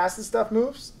at how fast this stuff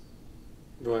moves?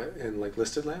 What, in like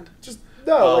listed land? Just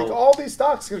like all these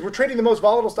stocks, because we're trading the most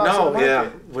volatile stocks in the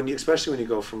market. Especially when you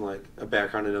go from like a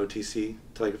background in OTC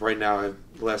to like right now,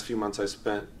 the last few months I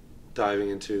spent diving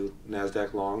into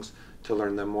NASDAQ longs to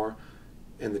learn them more,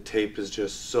 and the tape is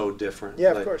just so different. Yeah,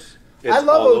 like, of course. It's I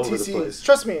love all over the OTCs. place.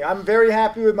 Trust me, I'm very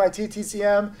happy with my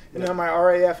TTCM and then my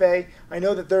RAFA. I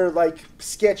know that they're like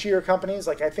sketchier companies.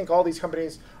 Like I think all these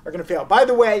companies are going to fail. By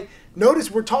the way,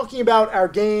 notice we're talking about our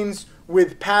gains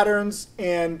with patterns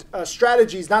and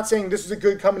strategies, not saying this is a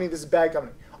good company, this is a bad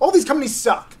company. All these companies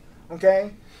suck,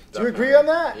 okay? Do you agree on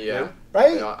that? Yeah.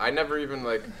 Right? You know, I never even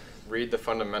like read the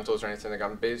fundamentals or anything. Like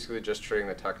I'm basically just trading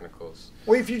the technicals.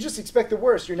 Well, if you just expect the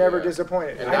worst, you're never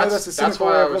disappointed. And I know that's a cynical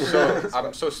why way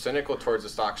I'm so cynical towards the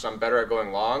stocks. I'm better at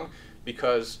going long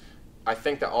because I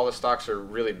think that all the stocks are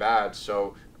really bad.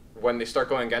 So when they start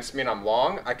going against me and I'm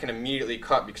long, I can immediately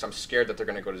cut because I'm scared that they're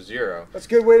going to go to zero. That's a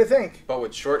good way to think. But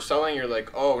with short selling, you're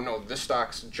like, oh no, this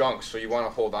stock's junk, so you want to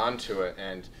hold on to it,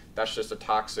 and that's just a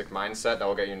toxic mindset that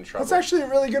will get you in trouble. That's actually a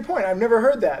really good point. I've never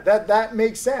heard that. That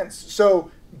makes sense.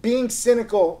 So being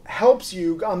cynical helps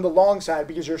you on the long side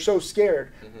because you're so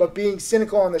scared. But being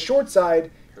cynical on the short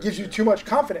side gives you too much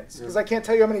confidence. Because I can't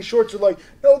tell you how many shorts are like,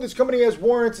 no, this company has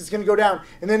warrants, it's going to go down.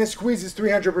 And then it squeezes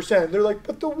 300%. They're like,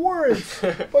 but the warrants,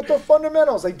 but the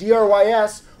fundamentals. Like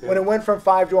DRYS, when it went from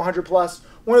 5 to 100 plus,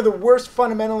 one of the worst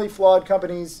fundamentally flawed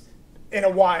companies in a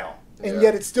while. And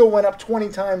yet it still went up 20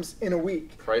 times in a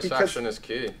week. Price action is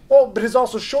key. Well, but it's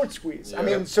also short squeeze. Yeah. I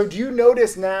mean, so do you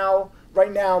notice now,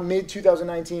 right now,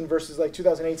 mid-2019 versus like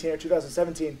 2018 or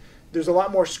 2017, there's a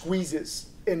lot more squeezes,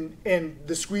 and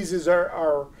the squeezes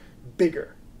are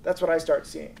bigger. That's what I start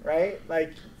seeing, right?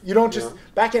 Like, you don't just,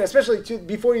 back in, especially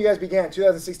before you guys began,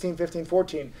 2016, 15,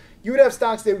 14, you would have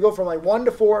stocks, they would go from like 1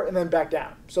 to 4 and then back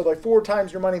down. So like 4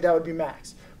 times your money, that would be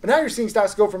max. But now you're seeing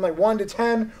stocks go from like 1 to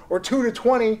 10 or 2 to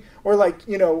 20 or like,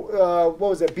 you know, what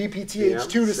was it, BPTH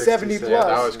 2 to 70 plus. Yeah,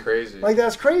 that was crazy. Like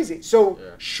that's crazy. So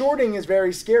shorting is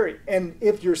very scary. And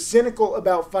if you're cynical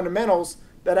about fundamentals,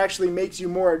 that actually makes you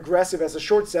more aggressive as a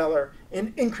short seller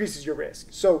and increases your risk.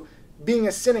 So being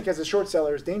a cynic as a short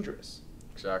seller is dangerous.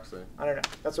 Exactly. I don't know.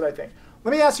 That's what I think.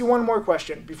 Let me ask you one more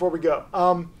question before we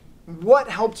go. What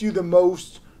helped you the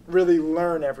most really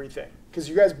learn everything? Because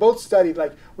you guys both studied,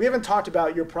 like, we haven't talked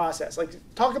about your process. Like,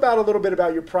 talk about a little bit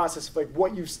about your process of, like,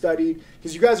 what you've studied.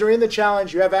 Because you guys are in the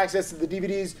challenge. You have access to the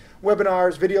DVDs,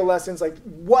 webinars, video lessons. Like,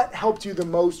 what helped you the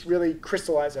most really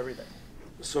crystallize everything?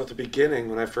 So at the beginning,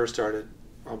 when I first started,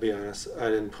 I'll be honest, I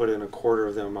didn't put in a quarter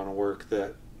of the amount of work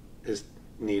that is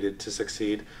needed to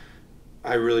succeed.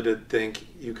 I really did think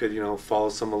you could, you know, follow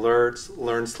some alerts,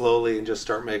 learn slowly, and just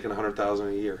start making $100,000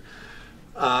 a year.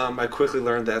 I quickly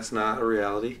learned that's not a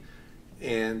reality.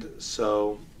 And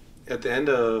so at the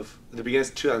beginning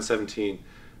of 2017,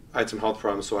 I had some health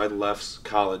problems, so I left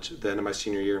college at the end of my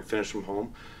senior year and finished from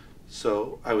home.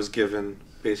 So I was given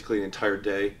basically an entire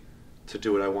day to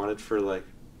do what I wanted for like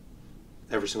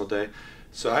every single day.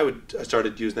 So I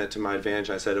started using that to my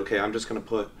advantage. I said, okay, I'm just going to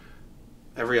put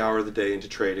every hour of the day into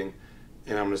trading,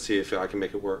 and I'm going to see if I can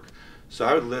make it work. So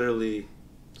I would literally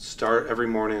start every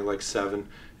morning at like 7,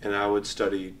 and I would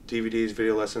study DVDs,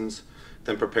 video lessons,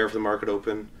 then prepare for the market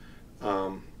open.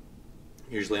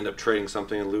 Usually end up trading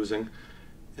something and losing.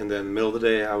 And then in the middle of the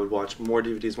day, I would watch more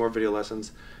DVDs, more video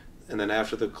lessons. And then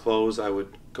after the close, I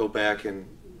would go back and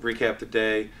recap the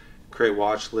day, create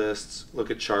watch lists, look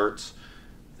at charts,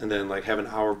 and then like have an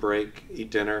hour break,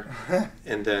 eat dinner.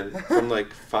 And then from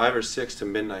like 5 or 6 to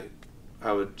midnight,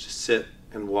 I would just sit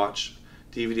and watch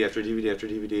DVD after DVD after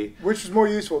DVD. Which is more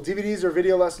useful, DVDs or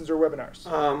video lessons or webinars?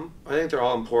 I think they're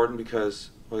all important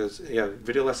because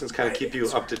video lessons kind of keep you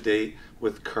up to date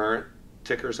with current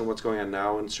tickers and what's going on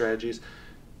now in strategies.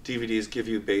 DVDs give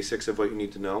you basics of what you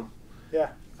need to know. Yeah.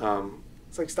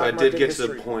 It's like stock I market did get history.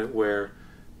 to the point where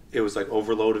it was like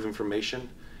overload of information,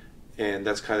 and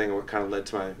that's kind of what kind of led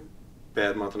to my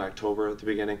bad month in October at the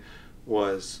beginning.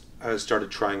 Was I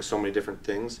started trying so many different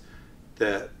things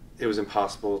that it was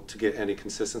impossible to get any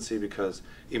consistency, because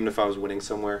even if I was winning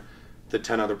somewhere, the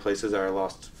 10 other places that I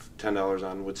lost $10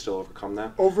 on would still overcome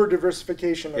that. Over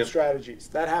diversification of strategies.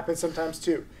 That happens sometimes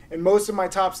too. And most of my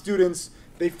top students,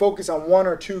 they focus on 1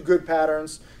 or 2 good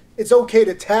patterns. It's okay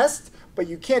to test, but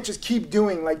you can't just keep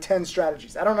doing like 10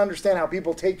 strategies. I don't understand how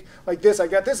people take like this, I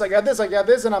got this, I got this, I got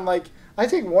this, and I'm like, I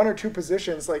take 1 or 2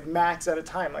 positions like max at a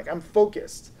time. Like I'm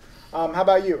focused. How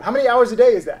about you? How many hours a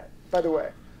day is that, by the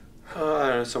way? I don't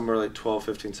know, somewhere like 12,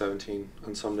 15, 17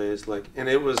 on some days. And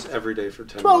it was every day for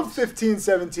 10 12, months. 15,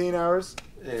 17 hours.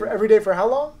 And For every day for how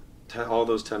long? All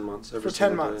those 10 months. For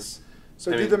 10 months. Day.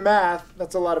 So do the math,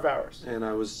 that's a lot of hours. And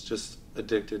I was just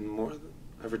addicted more.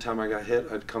 Every time I got hit,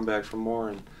 I'd come back for more,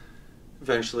 and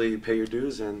eventually you pay your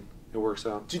dues and it works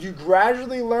out. Did you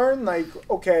gradually learn, like,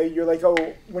 okay, you're like,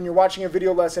 oh, when you're watching a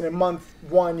video lesson in month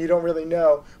 1, you don't really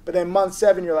know, but then month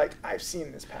 7, you're like, I've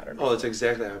seen this pattern before. Oh, that's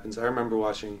exactly what happens. I remember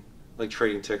watching, like,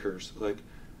 trading tickers. Like,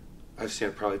 I've seen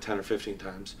it probably 10 or 15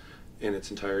 times in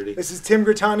its entirety. This is Tim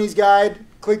Grittani's guide.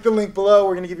 Click the link below.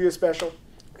 We're going to give you a special.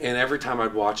 And every time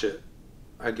I'd watch it,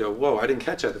 I'd go, whoa, I didn't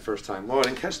catch that the first time. Whoa, I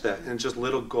didn't catch that. And it's just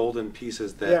little golden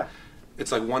pieces that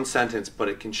it's like one sentence, but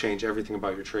it can change everything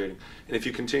about your trading. And if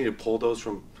you continue to pull those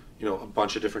from, you know, a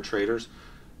bunch of different traders,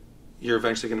 you're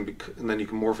eventually going to be, and then you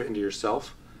can morph it into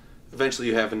yourself. Eventually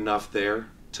you have enough there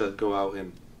to go out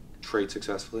and trade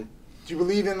successfully. Do you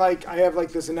believe in, like, I have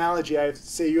like this analogy, I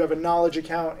say you have a knowledge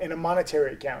account and a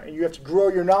monetary account, and you have to grow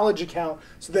your knowledge account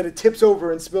so that it tips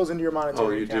over and spills into your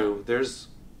monetary account. Oh, you do.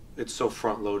 It's so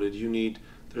front loaded. You need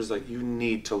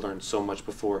to learn so much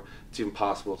before it's even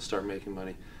possible to start making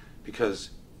money,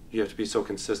 because you have to be so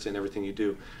consistent in everything you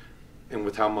do. And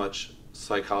with how much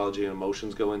psychology and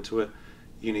emotions go into it,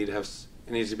 it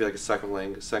needs to be like a second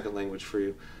language for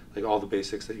you, like all the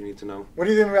basics that you need to know. What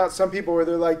do you think about some people where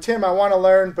they're like, Tim, I want to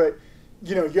learn, but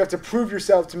you know, you have to prove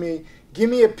yourself to me. Give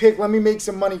me a pick, let me make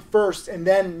some money first, and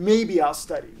then maybe I'll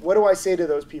study. What do I say to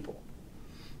those people?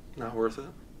 Not worth it.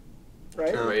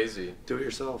 Right? Too lazy. Do it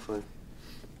yourself.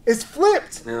 It's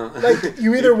flipped. Yeah. Like,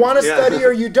 you either want to study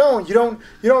or you don't. You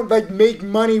don't like make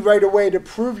money right away to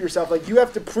prove yourself. Like, you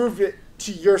have to prove it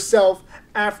to yourself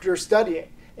after studying.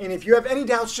 And if you have any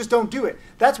doubts, just don't do it.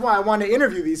 That's why I want to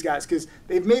interview these guys, because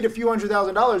they've made a few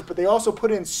 $100,000, but they also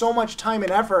put in so much time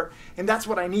and effort, and that's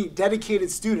what I need,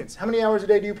 dedicated students. How many hours a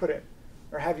day do you put in,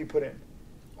 or have you put in?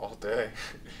 All day.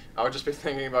 I would just be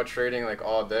thinking about trading like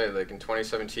all day. Like in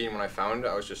 2017 when I found it,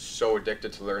 I was just so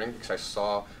addicted to learning because I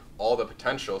saw all the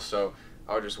potential. So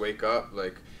I would just wake up,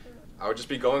 like I would just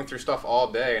be going through stuff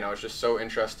all day, and I was just so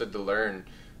interested to learn.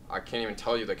 I can't even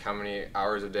tell you like how many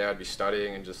hours a day I'd be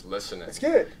studying and just listening. That's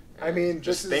good. And I mean,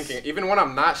 just thinking. Even when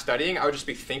I'm not studying, I would just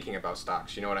be thinking about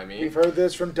stocks. You know what I mean? We've heard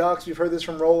this from Ducks. We've heard this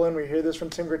from Roland. We hear this from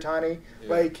Tim Grittani. Yeah.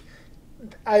 Like,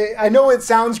 I know it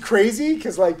sounds crazy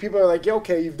because like people are like, yeah,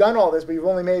 okay, you've done all this, but you've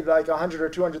only made like 100 or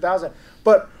 200,000.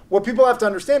 But what people have to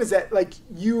understand is that like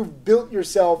you've built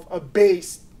yourself a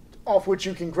base off which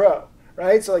you can grow,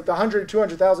 right? So like the $100,000,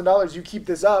 $200,000, you keep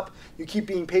this up, you keep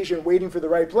being patient, waiting for the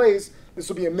right place. This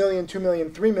will be $1 million, $2 million,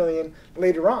 $3 million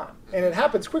later on, and it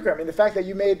happens quicker. I mean, the fact that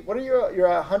you made, what are you? You're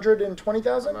at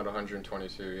 120,000. I'm at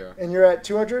 122, yeah. And you're at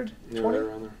 220. Yeah, right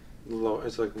around there. Low,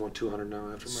 it's like more 200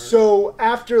 now after March. So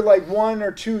after like 1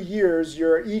 or 2 years,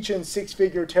 you're each in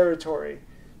six-figure territory.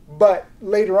 But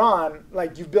later on,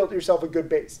 like you've built yourself a good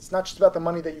base. It's not just about the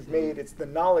money that you've made; it's the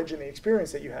knowledge and the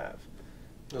experience that you have.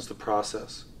 That's the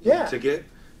process. Yeah. To get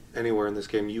anywhere in this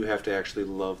game, you have to actually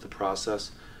love the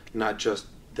process, not just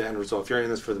the end result. If you're in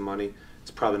this for the money,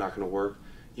 it's probably not going to work.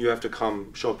 You have to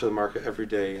show up to the market every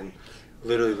day and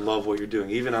literally love what you're doing,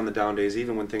 even on the down days,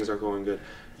 even when things aren't going good.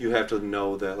 You have to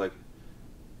know that like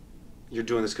you're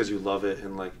doing this because you love it,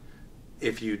 and like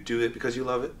if you do it because you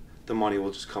love it, the money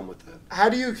will just come with that. How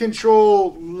do you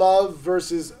control love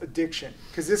versus addiction?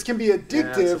 Because this can be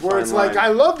addictive, where it's like I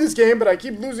love this game, but I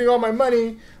keep losing all my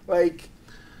money. Like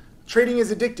trading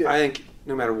is addictive. I think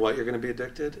no matter what, you're going to be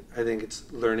addicted. I think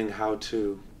it's learning how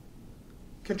to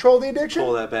control the addiction.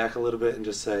 Pull that back a little bit and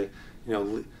just say, you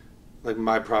know, like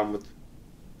my problem with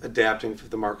adapting to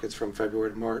the markets from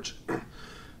February to March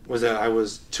was that I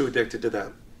was too addicted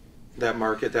to that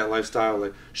market, that lifestyle,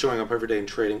 like showing up every day and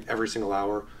trading every single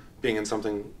hour, being in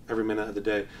something every minute of the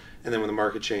day. And then when the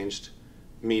market changed,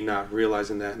 me not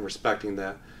realizing that and respecting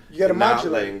that, you got to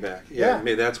modulate. Not laying back. Yeah,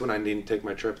 maybe that's when I need to take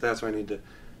my trip. That's when I need to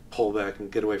pull back and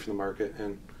get away from the market.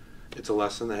 And it's a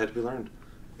lesson that had to be learned.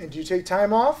 And do you take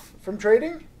time off from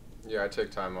trading? Yeah, I take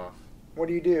time off. What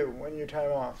do you do when you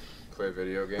time off? Play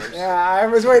video games. Yeah, I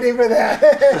was waiting for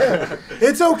that.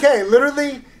 It's okay.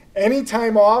 Literally, any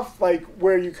time off, like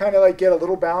where you kind of like get a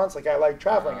little balance. Like I like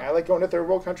traveling. I like going to third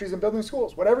world countries and building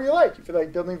schools. Whatever you like. If you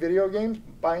like building video games,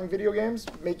 buying video games,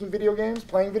 making video games,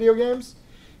 playing video games,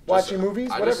 watching movies,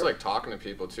 whatever. I just like talking to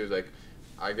people too. Like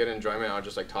I get enjoyment out of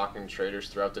just like talking to traders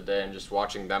throughout the day and just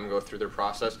watching them go through their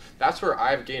process. That's where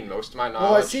I've gained most of my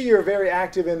knowledge. Well, I see you're very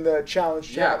active in the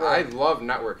challenge chat. Yeah, I love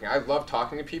networking. I love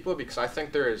talking to people because I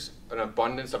think there is an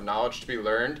abundance of knowledge to be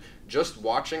learned just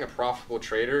watching a profitable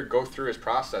trader go through his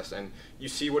process. And you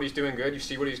see what he's doing good, you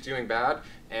see what he's doing bad,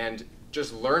 and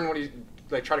just learn what he's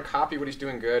like, try to copy what he's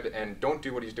doing good and don't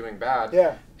do what he's doing bad.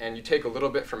 Yeah. And you take a little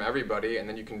bit from everybody, and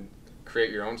then you can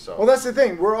create your own self. Well, that's the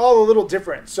thing. We're all a little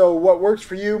different. So what works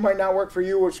for you might not work for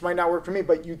you, which might not work for me,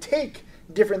 but you take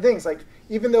different things. Like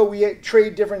even though we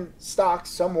trade different stocks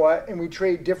somewhat and we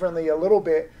trade differently a little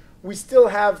bit, we still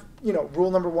have, you know,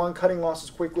 rule number one, cutting losses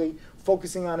quickly,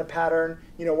 focusing on a pattern.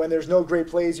 You know, when there's no great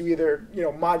plays, you either, you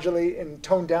know, modulate and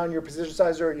tone down your position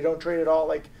size or you don't trade at all.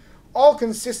 Like all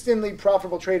consistently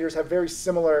profitable traders have very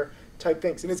similar type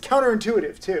things. And it's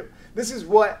counterintuitive too. this is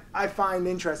what I find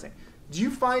interesting. Do you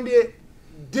find it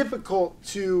difficult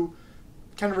to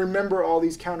kind of remember all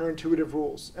these counterintuitive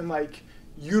rules and like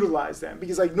utilize them?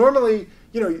 Because like normally,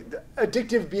 you know,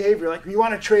 addictive behavior, like you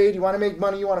want to trade, you want to make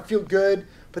money, you want to feel good,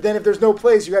 but then if there's no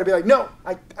place, you got to be like, no,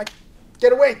 I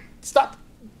get away, stop,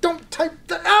 don't type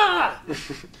the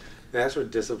That's where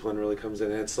discipline really comes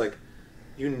in. And it's like,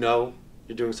 you know,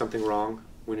 you're doing something wrong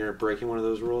when you're breaking one of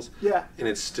those rules. Yeah. And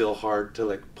it's still hard to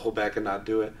like pull back and not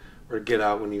do it, or get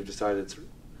out when you've decided it's, you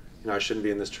know, I shouldn't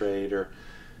be in this trade. Or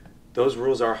those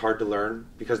rules are hard to learn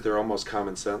because they're almost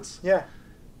common sense. Yeah.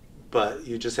 But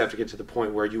you just have to get to the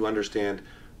point where you understand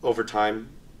over time,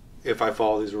 if I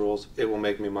follow these rules, it will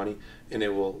make me money and it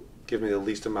will give me the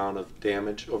least amount of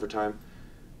damage over time.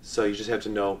 So you just have to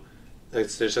know,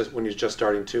 it's just when you're just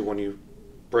starting too, when you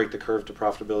break the curve to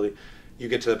profitability, you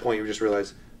get to the point you just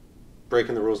realize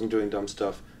breaking the rules and doing dumb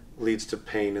stuff leads to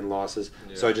pain and losses.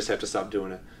 Yeah. So I just have to stop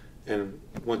doing it. And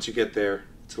once you get there,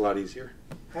 it's a lot easier.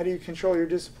 How do you control your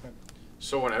discipline?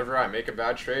 So whenever I make a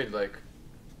bad trade, like,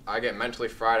 I get mentally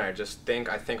fried and I just think,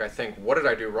 what did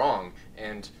I do wrong?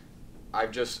 And I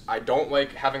don't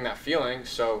like having that feeling.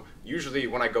 So usually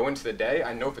when I go into the day,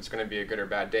 I know if it's going to be a good or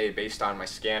bad day based on my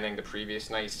scanning the previous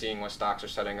night, seeing what stocks are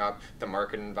setting up, the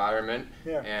market environment.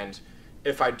 Yeah. And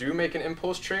if I do make an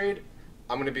impulse trade,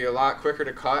 I'm going to be a lot quicker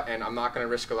to cut and I'm not going to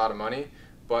risk a lot of money.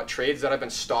 But trades that I've been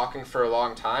stalking for a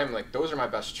long time, like, those are my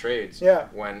best trades. Yeah.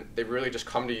 When they really just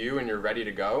come to you and you're ready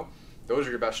to go, those are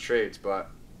your best trades. But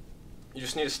you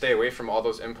just need to stay away from all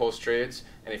those impulse trades.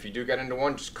 And if you do get into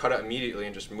one, just cut it immediately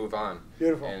and just move on.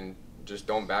 Beautiful. And just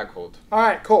don't bag hold. All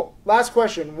right, cool. Last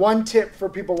question. One tip for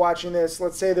people watching this.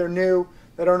 Let's say they're new,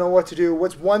 they don't know what to do.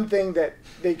 What's one thing that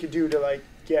they could do to like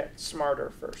get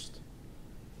smarter first?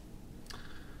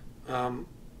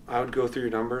 I would go through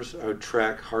your numbers. I would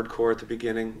track hardcore at the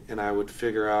beginning, and I would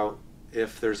figure out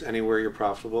if there's anywhere you're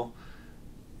profitable,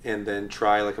 and then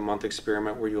try like a month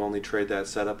experiment where you only trade that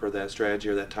setup or that strategy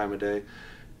or that time of day,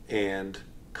 and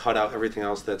cut out everything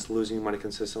else that's losing you money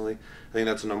consistently. I think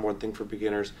that's the number one thing for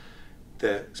beginners,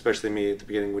 that especially me at the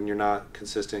beginning, when you're not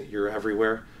consistent, you're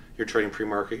everywhere. You're trading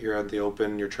pre-market, you're at the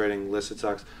open, you're trading listed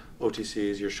stocks,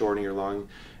 OTCs, you're shorting, you're longing,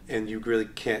 and you really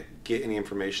can't get any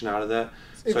information out of that.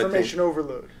 Information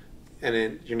overload. And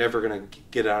then you're never going to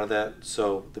get out of that.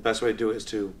 So the best way to do it is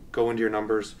to go into your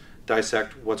numbers,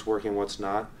 dissect what's working, what's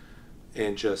not,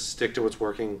 and just stick to what's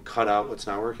working, cut out what's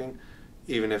not working,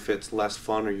 even if it's less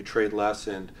fun or you trade less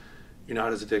and you're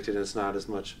not as addicted and it's not as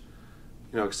much,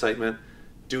 you know, excitement.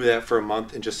 Do that for a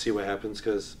month and just see what happens,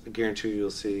 because I guarantee you'll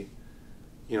see,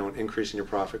 you know, an increase in your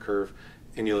profit curve,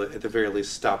 and you'll at the very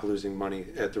least stop losing money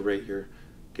at the rate you're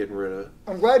getting rid of it.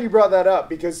 I'm glad you brought that up,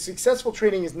 because successful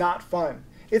trading is not fun.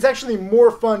 It's actually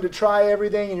more fun to try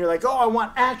everything and you're like, oh, I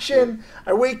want action.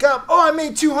 I wake up, oh, I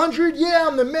made 200. Yeah,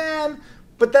 I'm the man.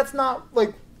 But that's not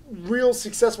like real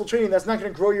successful trading. That's not going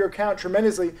to grow your account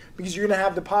tremendously, because you're going to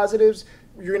have the positives.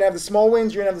 You're going to have the small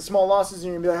wins. You're going to have the small losses.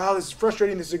 And you're going to be like, oh, this is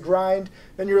frustrating. This is a grind.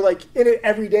 Then you're like in it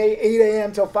every day, 8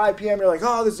 a.m. till 5 p.m. You're like,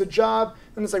 oh, this is a job.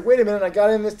 And it's like, wait a minute, I got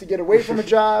in this to get away from a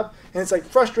job. And it's like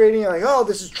frustrating. You're like, oh,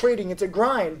 this is trading. It's a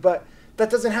grind. But that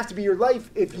doesn't have to be your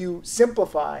life if you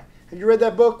simplify. Have you read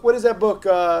that book? What is that book?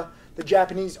 The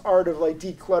Japanese Art of like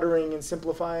Decluttering and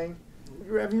Simplifying.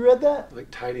 Have you read that?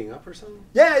 Like tidying up or something?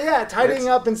 Yeah, tidying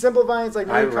up and simplifying. It's like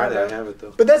I haven't read it. I have it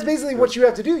though. But that's basically what you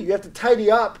have to do. You have to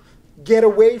tidy up, get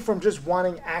away from just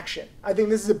wanting action. I think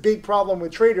this is a big problem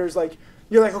with traders. Like,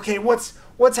 you're like, okay, what's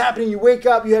happening? You wake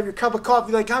up, you have your cup of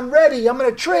coffee, like, I'm ready. I'm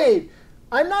gonna trade.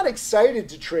 I'm not excited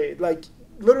to trade. Like,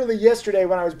 literally yesterday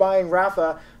when I was buying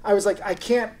Rafa, I was like, I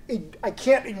can't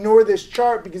ignore this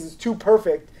chart because it's too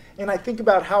perfect. And I think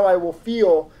about how I will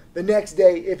feel the next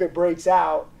day if it breaks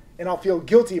out, and I'll feel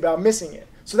guilty about missing it.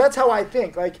 So that's how I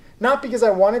think. Like, not because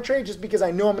I want to trade, just because I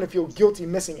know I'm going to feel guilty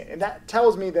missing it. And that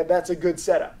tells me that that's a good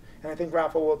setup. And I think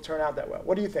Rafa will turn out that well.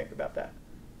 What do you think about that?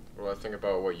 What do I think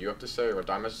about what you have to say, or what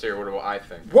Dime has to say, or what do I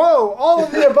think? Whoa, all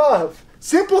of the above.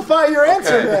 Simplify your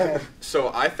answer, man.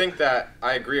 So I think that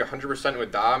I agree 100%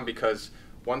 with Dom, because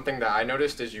one thing that I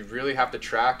noticed is you really have to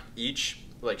track each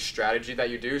like strategy that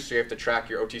you do. So you have to track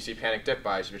your OTC panic dip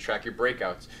buys, you have to track your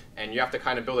breakouts, and you have to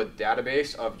kind of build a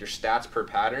database of your stats per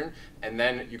pattern, and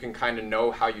then you can kind of know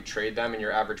how you trade them and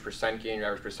your average percent gain, your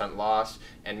average percent loss,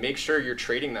 and make sure you're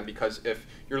trading them, because if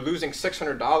you're losing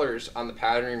 $600 on the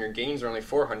pattern and your gains are only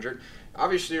 $400,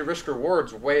 obviously your risk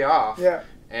reward's way off. Yeah.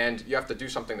 And you have to do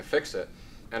something to fix it.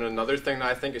 And another thing that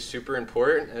I think is super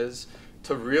important is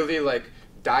to really like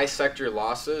dissect your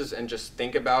losses and just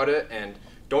think about it and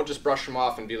don't just brush them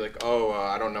off and be like, oh,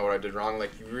 I don't know what I did wrong.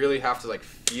 Like, you really have to like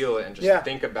feel it and just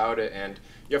think about it, and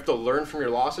you have to learn from your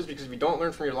losses, because if you don't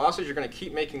learn from your losses, you're going to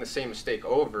keep making the same mistake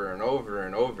over and over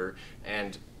and over,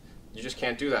 and you just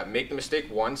can't do that. Make the mistake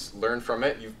once, learn from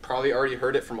it. You've probably already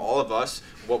heard it from all of us,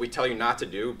 what we tell you not to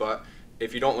do, but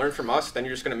if you don't learn from us, then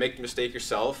you're just going to make the mistake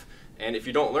yourself. And if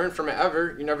you don't learn from it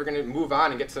ever, you're never going to move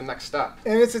on and get to the next step.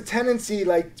 And it's a tendency,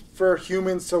 like, for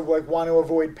humans to, like, want to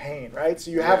avoid pain, right? So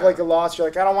you have, like, a loss, you're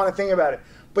like, I don't want to think about it.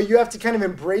 But you have to kind of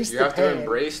embrace the pain. You have to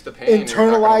embrace the pain.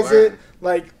 Internalize it,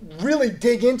 like, really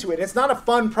dig into it. It's not a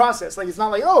fun process. Like, it's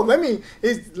not like, oh, let me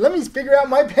figure out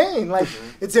my pain. Like,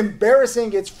 it's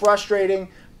embarrassing, it's frustrating.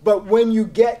 But when you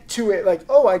get to it, like,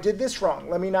 oh, I did this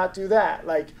wrong, let me not do that.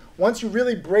 Like, once you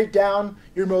really break down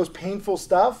your most painful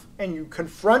stuff and you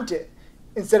confront it,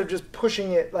 instead of just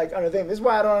pushing it like on a thing. This is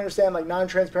why I don't understand like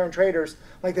non-transparent traders.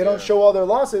 Like they don't show all their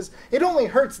losses. It only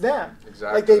hurts them.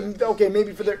 Exactly. Like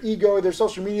maybe for their ego or their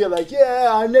social media, like, yeah,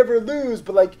 I never lose,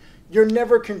 but like you're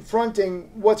never confronting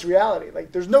what's reality.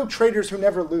 Like there's no traders who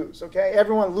never lose, okay?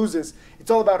 Everyone loses. It's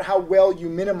all about how well you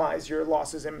minimize your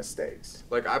losses and mistakes.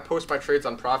 Like I post my trades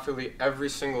on Profitly every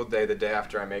single day the day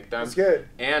after I make them. It's good.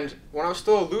 And when I was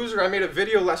still a loser, I made a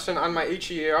video lesson on my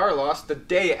HEAR loss the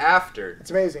day after.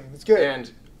 It's amazing. It's good.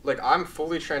 And like I'm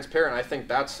fully transparent. I think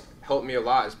that's helped me a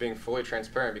lot, is being fully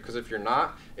transparent, because if you're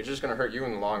not, it's just going to hurt you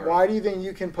in the long run. Why do you think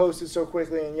you can post it so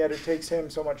quickly and yet it takes him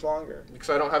so much longer?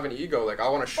 Because I don't have an ego. Like I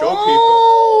want to show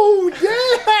people.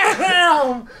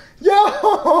 Damn! Yo!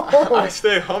 I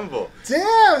stay humble.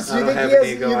 Damn! So you think he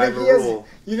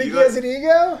has an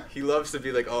ego? He loves to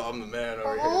be like, oh, I'm the man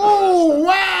over here. Oh,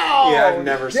 wow! Yeah, I've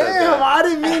never said that. Damn, I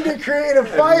didn't mean to create a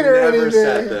fight or anything. I've never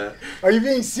said that. Are you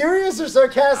being serious or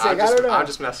sarcastic? I don't know. I'm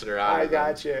just messing around. I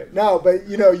got you. No, but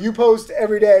you post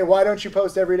every day. Why don't you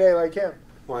post every day like him?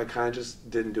 Well, I kind of just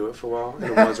didn't do it for a while. And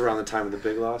it was around the time of the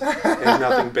big loss. And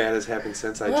nothing bad has happened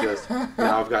since.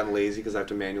 Now I've gotten lazy because I have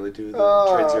to manually do the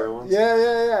trade zero ones.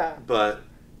 Yeah. But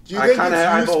do you think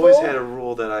I've always had a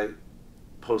rule that I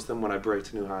post them when I break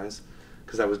to new highs,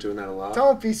 because I was doing that a lot.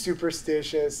 Don't be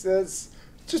superstitious.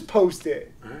 Just post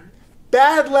it. All right.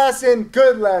 Bad lesson,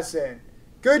 good lesson.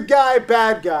 Good guy,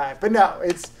 bad guy. But no,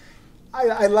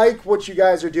 I like what you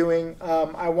guys are doing.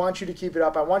 I want you to keep it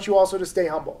up. I want you also to stay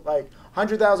humble. Like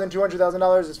 $100,000,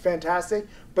 $200,000 is fantastic,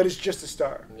 but it's just a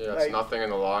start. Yeah, it's nothing in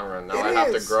the long run. Now I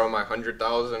have to grow my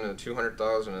 100,000 and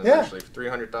 200,000 and eventually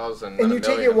 300,000. And you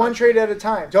take it one trade at a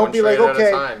time. Don't be like, okay. At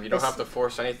a time. You don't have to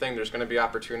force anything. There's going to be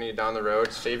opportunity down the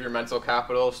road. Save your mental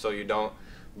capital so you don't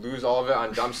lose all of it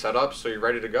on dumb setups, so you're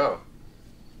ready to go.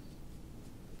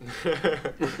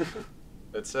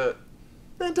 That's it.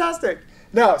 Fantastic.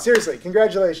 No, seriously,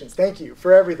 congratulations. Thank you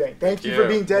for everything. Thank you for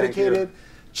being dedicated.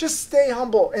 Just stay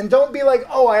humble and don't be like,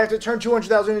 oh, I have to turn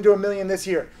 200,000 into $1 million this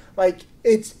year. Like,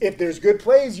 if there's good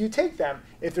plays, you take them.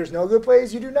 If there's no good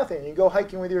plays, you do nothing. You go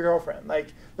hiking with your girlfriend.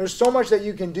 Like, there's so much that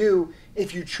you can do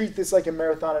if you treat this like a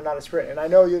marathon and not a sprint. And I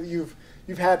know you've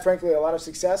had, frankly, a lot of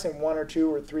success in 1 or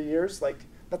 2 or 3 years. Like,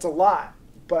 that's a lot.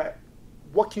 But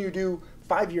what can you do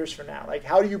 5 years from now? Like,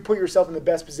 how do you put yourself in the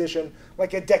best position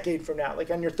like a decade from now?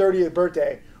 Like on your 30th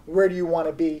birthday, where do you want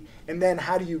to be? And then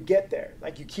how do you get there?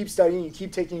 Like, you keep studying, you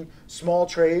keep taking small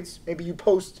trades. Maybe you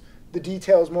post the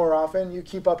details more often. You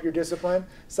keep up your discipline,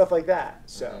 stuff like that.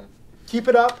 So keep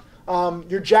it up.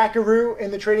 You're Jackaroo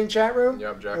in the trading chat room.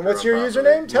 Yep, Jackaroo. And what's your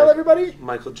username? Tell everybody.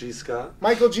 Michael G. Scott.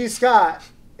 Michael G. Scott.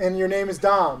 And your name is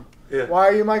Dom. Yeah. Why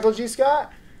are you Michael G.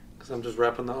 Scott? Because I'm just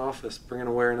repping the office, bringing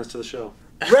awareness to the show.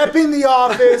 Repping the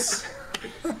office.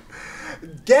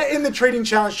 Get in the Trading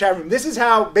Challenge chat room. This is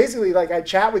how, basically, like, I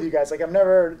chat with you guys. Like, I've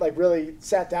never, like, really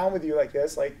sat down with you like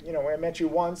this. Like, when I met you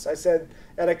once, I said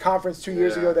at a conference 2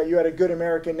 years ago that you had a good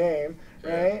American name,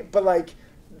 right? But, like,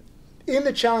 in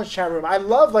the Challenge chat room, I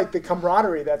love, like, the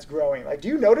camaraderie that's growing. Like, do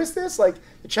you notice this? Like,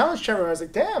 the Challenge chat room, I was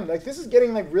like, damn, like, this is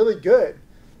getting, like, really good.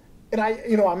 And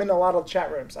I'm in a lot of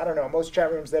chat rooms. I don't know. Most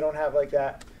chat rooms, they don't have, like,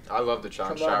 that. I love the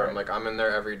Challenge chat room. Like, I'm in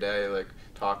there every day, like,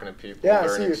 talking to people,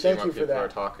 learning, seeing what people are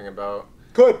talking about.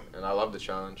 Good. And I love the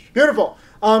challenge. Beautiful.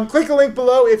 Click the link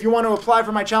below if you want to apply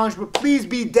for my challenge, but please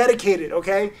be dedicated,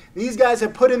 okay? These guys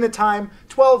have put in the time,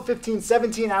 12, 15,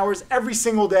 17 hours every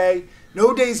single day,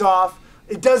 no days off.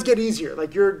 It does get easier.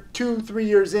 Like, you're 2-3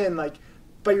 years in, like,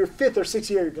 by your 5th or 6th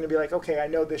year, you're going to be like, okay, I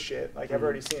know this shit. Like, I've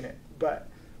already seen it. But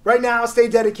right now, stay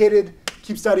dedicated,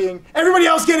 keep studying. Everybody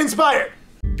else get inspired.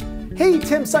 Hey,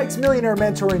 Tim Sykes, Millionaire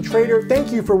Mentor and Trader.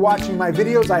 Thank you for watching my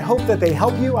videos. I hope that they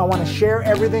help you. I want to share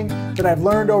everything that I've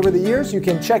learned over the years. You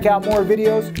can check out more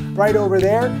videos right over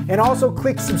there. And also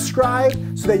click subscribe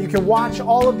so that you can watch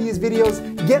all of these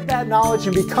videos, get that knowledge,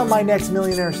 and become my next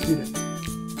millionaire student.